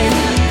line,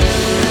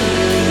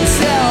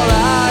 until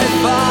I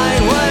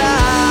find what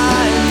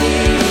I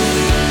need.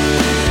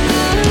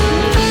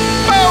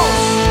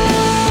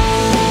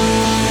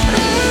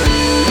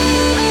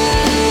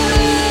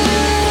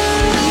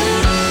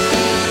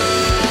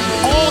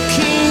 All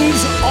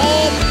kings,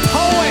 all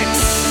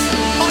poets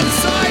on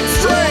Side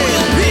Stream.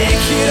 We'll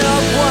pick it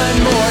up one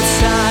more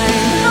time,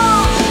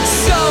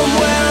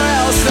 somewhere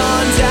else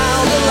on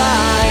down the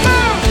line,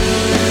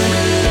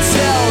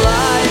 till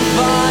I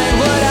find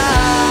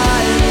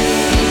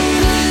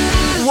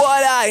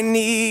what I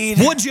need.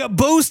 Would you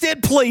boost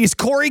it, please?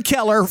 Corey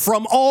Keller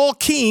from All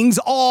Kings,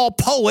 All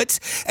Poets,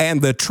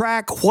 and the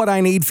track What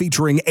I Need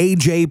featuring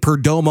AJ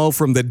Perdomo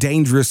from the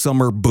Dangerous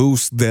Summer,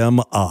 Boost Them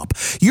Up.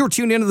 You're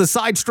tuned into the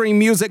Side Stream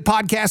Music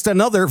Podcast,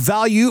 another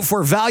value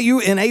for value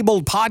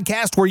enabled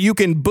podcast where you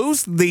can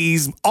boost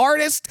these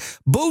artists,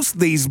 boost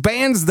these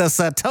bands. The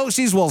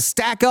Satoshis will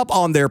stack up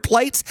on their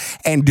plates.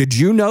 And did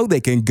you know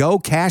they can go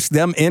cash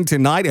them in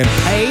tonight and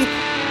pay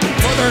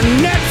for their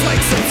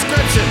Netflix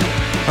subscription?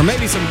 Or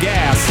maybe some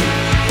gas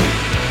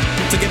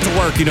to get to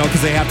work,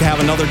 because they have to have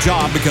another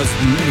job because,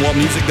 well,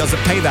 music doesn't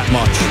pay that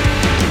much.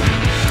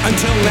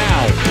 Until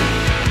now,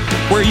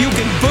 where you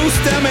can boost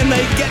them and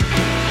they're getting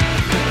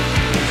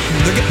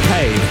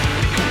paid.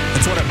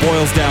 That's what it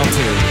boils down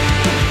to.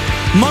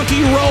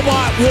 Monkey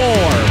Robot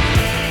War.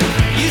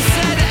 You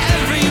said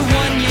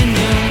everyone you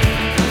knew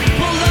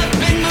pulled up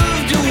and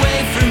moved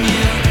away from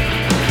you.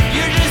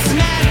 You're just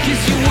mad 'cause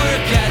you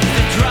work at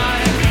the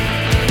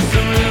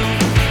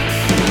drive-thru.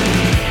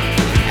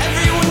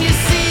 Everyone you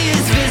see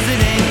is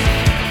visiting.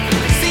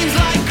 Seems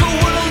like a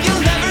world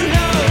you'll never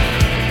know.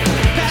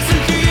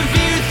 Passing through your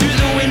view through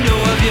the window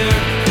of your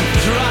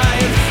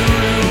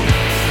drive-thru.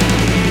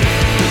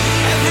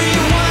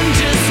 Everyone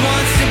just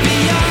wants to be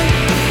young.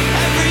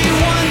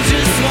 Everyone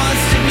just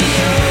wants to be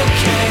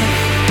okay.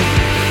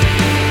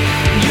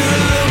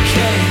 You're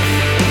okay.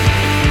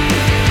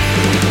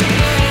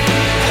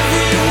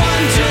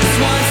 Everyone just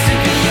wants to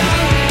be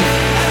young.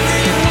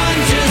 Everyone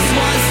just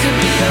wants to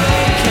be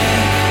okay.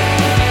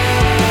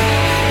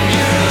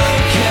 You're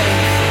okay.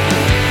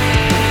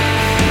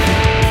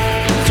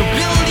 So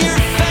build your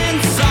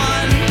fence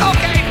on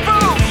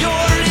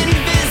your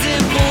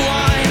invisible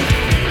line,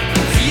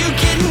 so you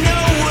can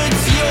know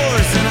what's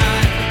yours and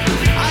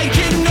I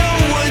can know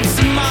what's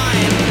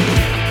mine.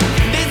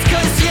 It's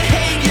 'cause you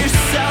hate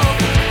yourself,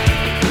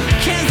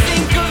 can't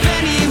think of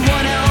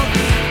anyone else,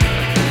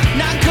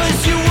 not 'cause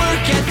you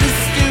work at the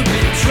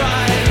stupid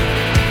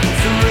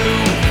drive-thru.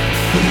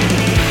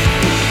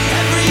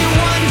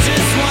 Everyone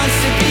just wants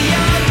to be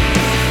young.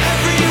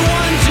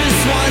 Everyone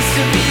just wants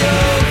to be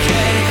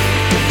okay.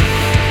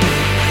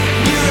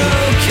 You're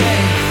okay.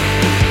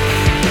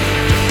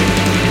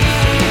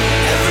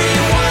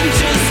 Everyone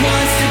just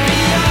wants to be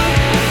young.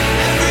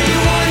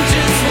 Everyone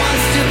just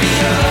wants to be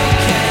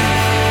okay.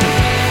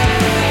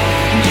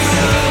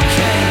 You're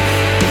okay.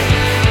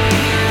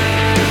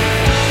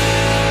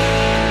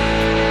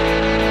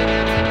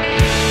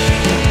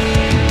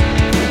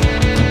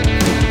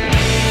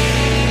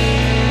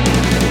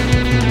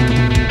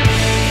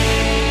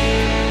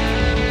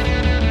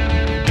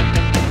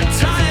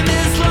 Time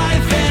is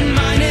life and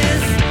mine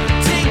is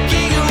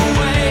ticking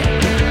away.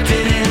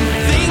 Didn't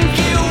think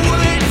it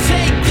would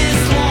take this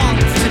long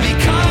to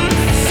become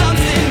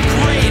something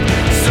great.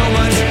 So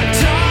much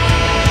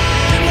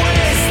time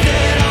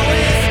wasted,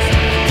 always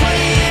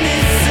playing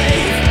it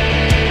safe.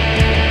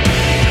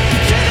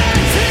 Can I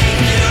take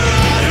you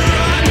on a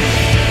run?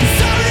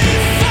 Sorry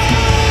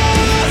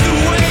for the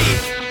wait.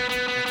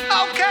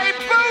 Okay,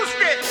 boost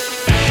it.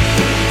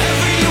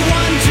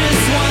 Everyone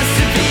just wants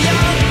to be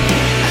young.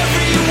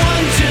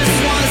 Everyone just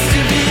wants to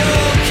be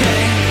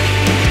okay.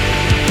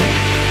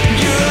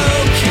 You're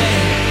okay.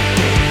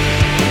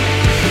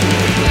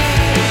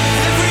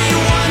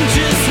 Everyone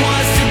just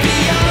wants to be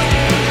young.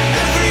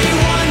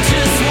 Everyone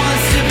just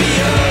wants to be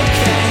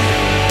okay.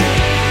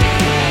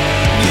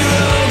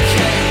 You're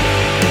okay.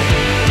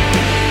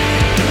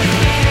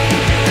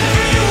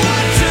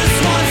 Everyone just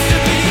wants to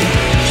be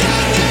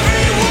young.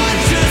 Everyone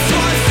just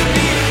wants to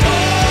be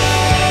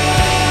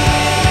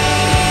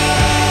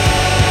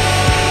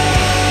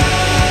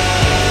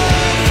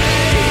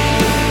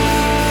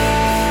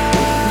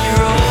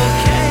You're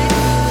okay.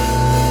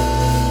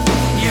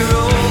 You're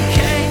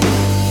okay.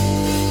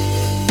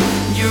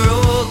 You're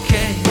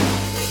okay.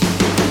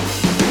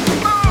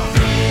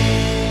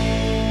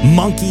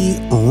 Monkey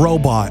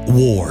Robot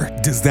War.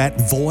 Does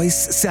that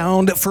voice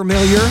sound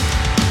familiar?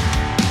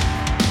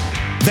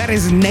 That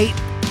is Nate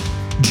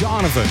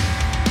Jonathan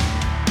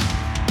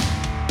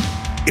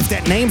If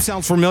that name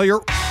sounds familiar,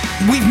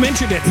 we've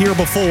mentioned it here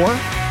before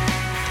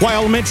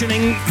while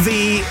mentioning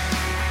the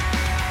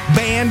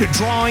band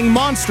Drawing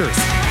Monsters.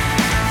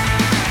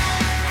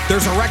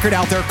 There's a record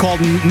out there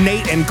called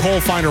Nate and Cole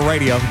Finder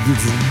Radio.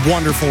 It's a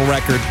wonderful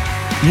record.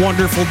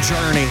 Wonderful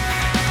journey.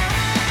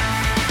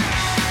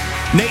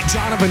 Nate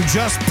Jonathan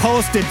just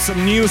posted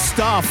some new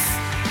stuff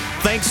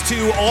thanks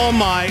to all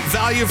my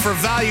Value for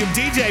Value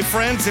DJ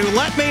friends who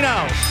let me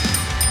know.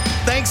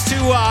 Thanks to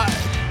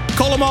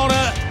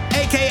Colomona,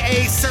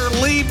 a.k.a. Sir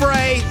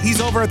Libre.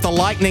 He's over at the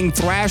Lightning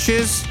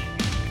Thrashes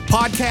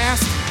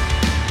podcast.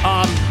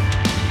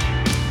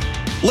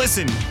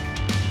 Listen,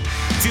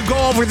 if you go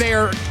over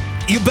there,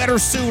 you better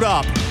suit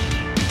up.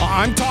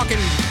 I'm talking,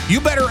 you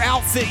better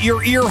outfit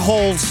your ear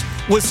holes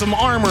with some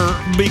armor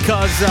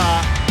because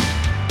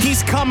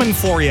he's coming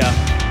for you.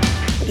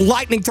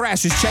 Lightning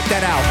Thrashes, check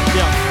that out.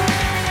 Yeah.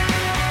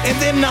 And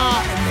then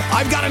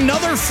I've got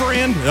another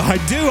friend. I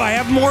do. I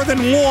have more than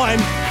one.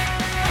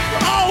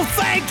 Oh,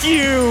 thank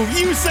you.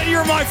 You said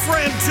you're my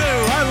friend too.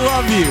 I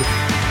love you.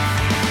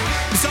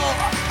 So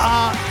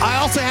I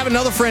also have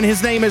another friend.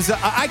 His name is,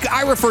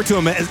 I refer to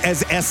him as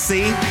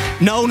SC.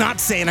 No, not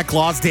Santa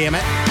Claus, damn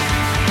it.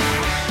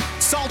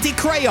 Salty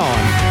Crayon.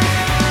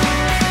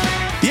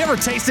 You ever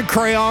tasted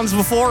crayons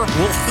before?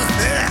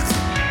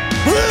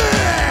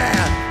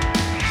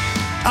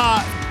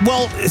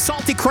 Well,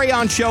 Salty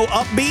Crayon Show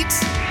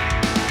Upbeats.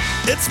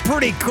 It's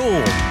pretty cool.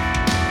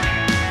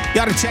 You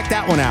got to check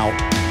that one out.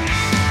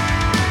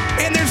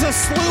 And there's a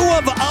slew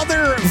of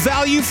other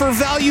Value for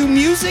Value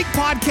music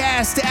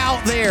podcasts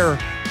out there.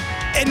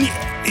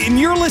 And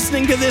you're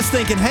listening to this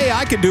thinking, hey,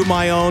 I could do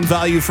my own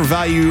Value for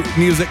Value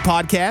music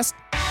podcast.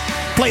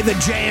 Play the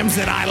jams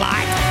that I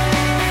like.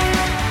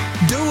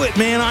 Do it,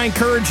 man. I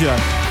encourage you.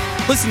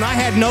 Listen, I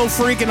had no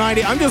freaking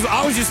idea.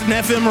 I was just an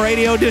FM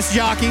radio disc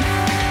jockey.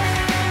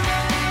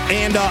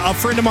 And a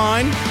friend of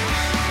mine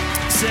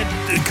said,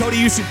 Cody,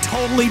 you should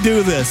totally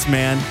do this,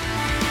 man.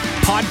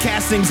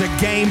 Podcasting's a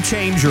game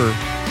changer.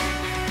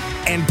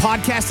 And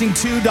Podcasting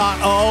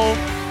 2.0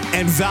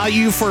 and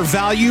Value for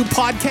Value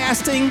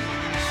podcasting,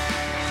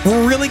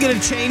 we're really going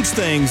to change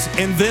things.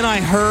 And then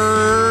I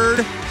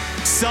heard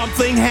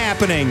something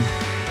happening.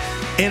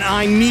 And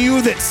I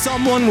knew that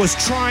someone was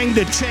trying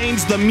to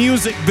change the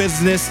music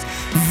business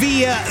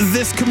via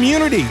this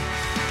community.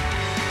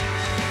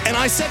 And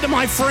I said to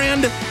my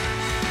friend,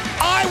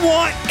 I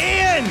want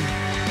in.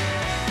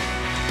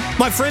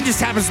 My friend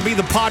just happens to be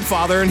the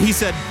podfather, and he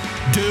said,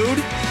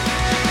 dude,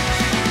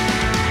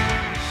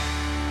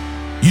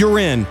 you're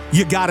in.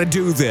 You got to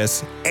do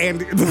this.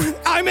 And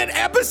I'm in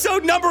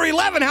episode number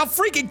 11. How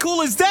freaking cool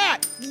is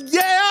that?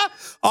 Yeah.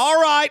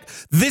 All right.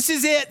 This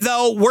is it,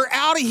 though. We're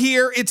out of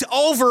here. It's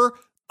over.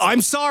 I'm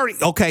sorry.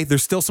 Okay,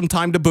 there's still some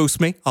time to boost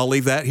me. I'll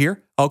leave that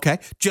here. Okay,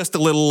 just a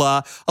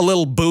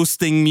little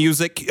boosting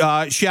music,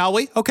 shall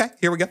we? Okay,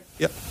 here we go.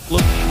 Yep.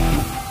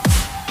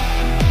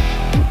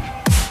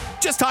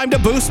 Just time to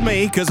boost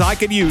me because I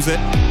could use it.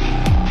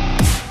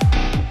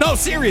 No,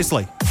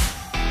 seriously.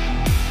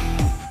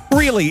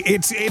 Really,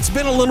 it's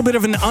been a little bit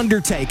of an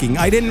undertaking.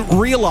 I didn't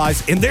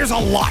realize, and there's a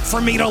lot for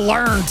me to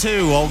learn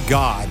too. Oh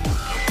God.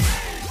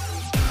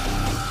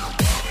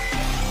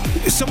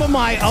 Some of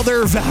my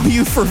other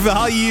Value for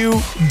Value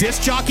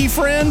disc jockey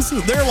friends,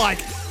 they're like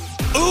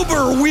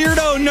uber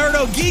weirdo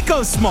nerdo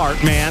geeko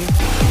smart, man.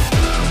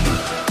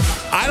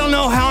 I don't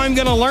know how I'm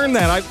gonna learn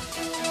that. I'm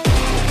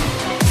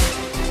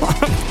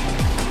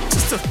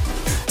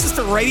just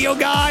a radio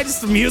guy,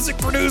 just a music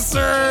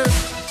producer.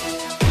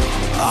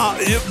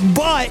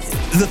 But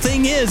the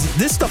thing is,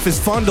 this stuff is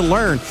fun to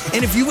learn.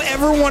 And if you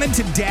ever wanted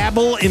to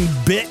dabble in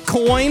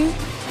Bitcoin,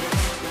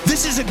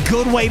 this is a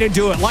good way to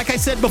do it. Like I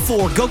said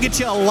before, go get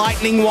you a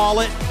Lightning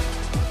wallet.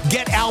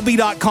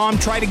 GetAlby.com.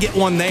 Try to get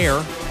one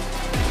there.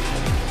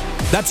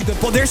 That's a good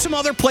point. There's some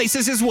other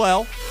places as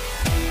well.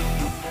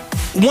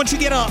 Once you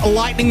get a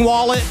Lightning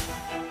wallet,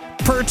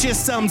 purchase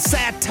some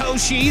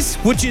Satoshis,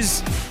 which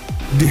is,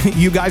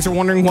 you guys are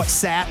wondering what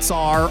Sats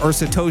are or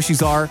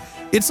Satoshis are.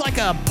 It's like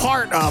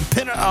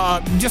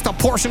just a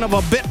portion of a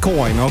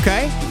Bitcoin,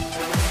 okay?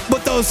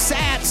 But those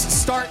Sats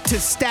start to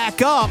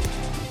stack up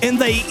and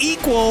they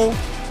equal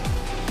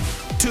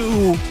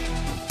to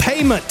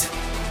payment.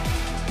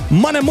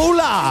 Money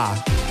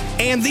moolah.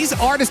 And these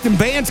artists and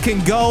bands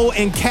can go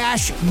and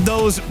cash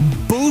those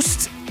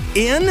boosts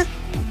in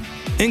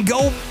and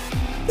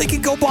they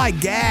can go buy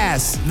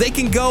gas. They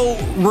can go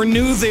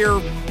renew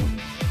their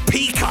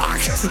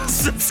Peacock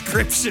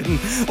subscription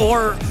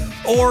or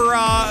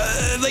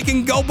they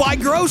can go buy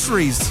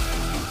groceries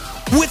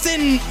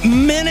within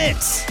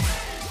minutes.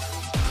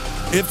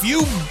 If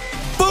you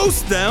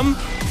boost them,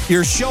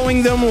 you're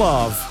showing them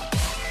love.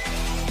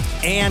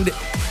 And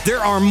there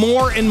are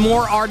more and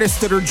more artists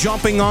that are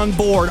jumping on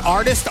board.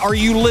 Artists, are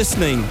you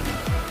listening?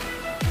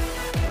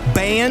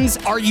 Bands,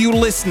 are you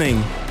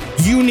listening?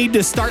 You need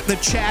to start the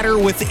chatter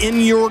within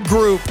your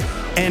group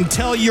and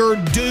tell your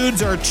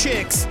dudes or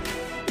chicks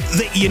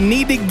that you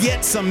need to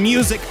get some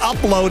music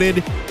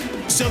uploaded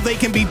so they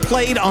can be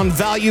played on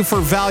Value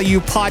for Value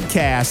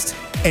podcast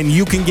and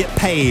you can get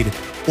paid.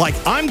 Like,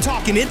 I'm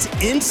talking, it's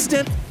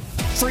instant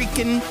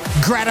freaking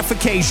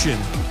gratification.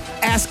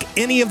 Ask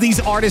any of these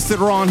artists that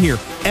are on here.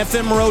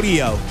 FM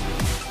Rodeo,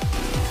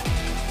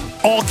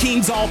 All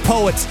Kings, All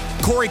Poets,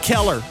 Corey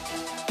Keller,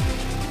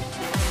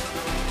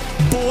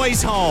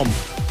 Boys Home.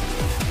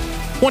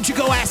 Why don't you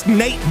go ask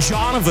Nate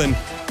Jonovan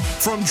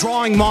from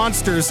Drawing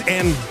Monsters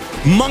and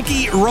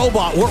Monkey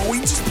Robot, where we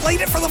just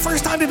played it for the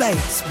first time today.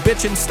 It's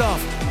bitchin'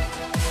 stuff.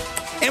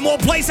 And we'll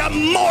play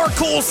some more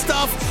cool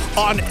stuff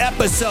on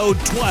episode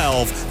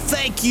 12.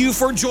 Thank you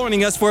for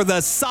joining us for the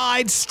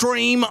Side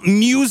Stream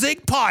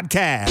Music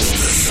Podcast. The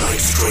Side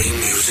Stream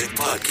Music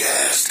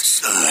Podcast.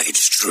 Side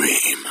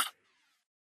Stream.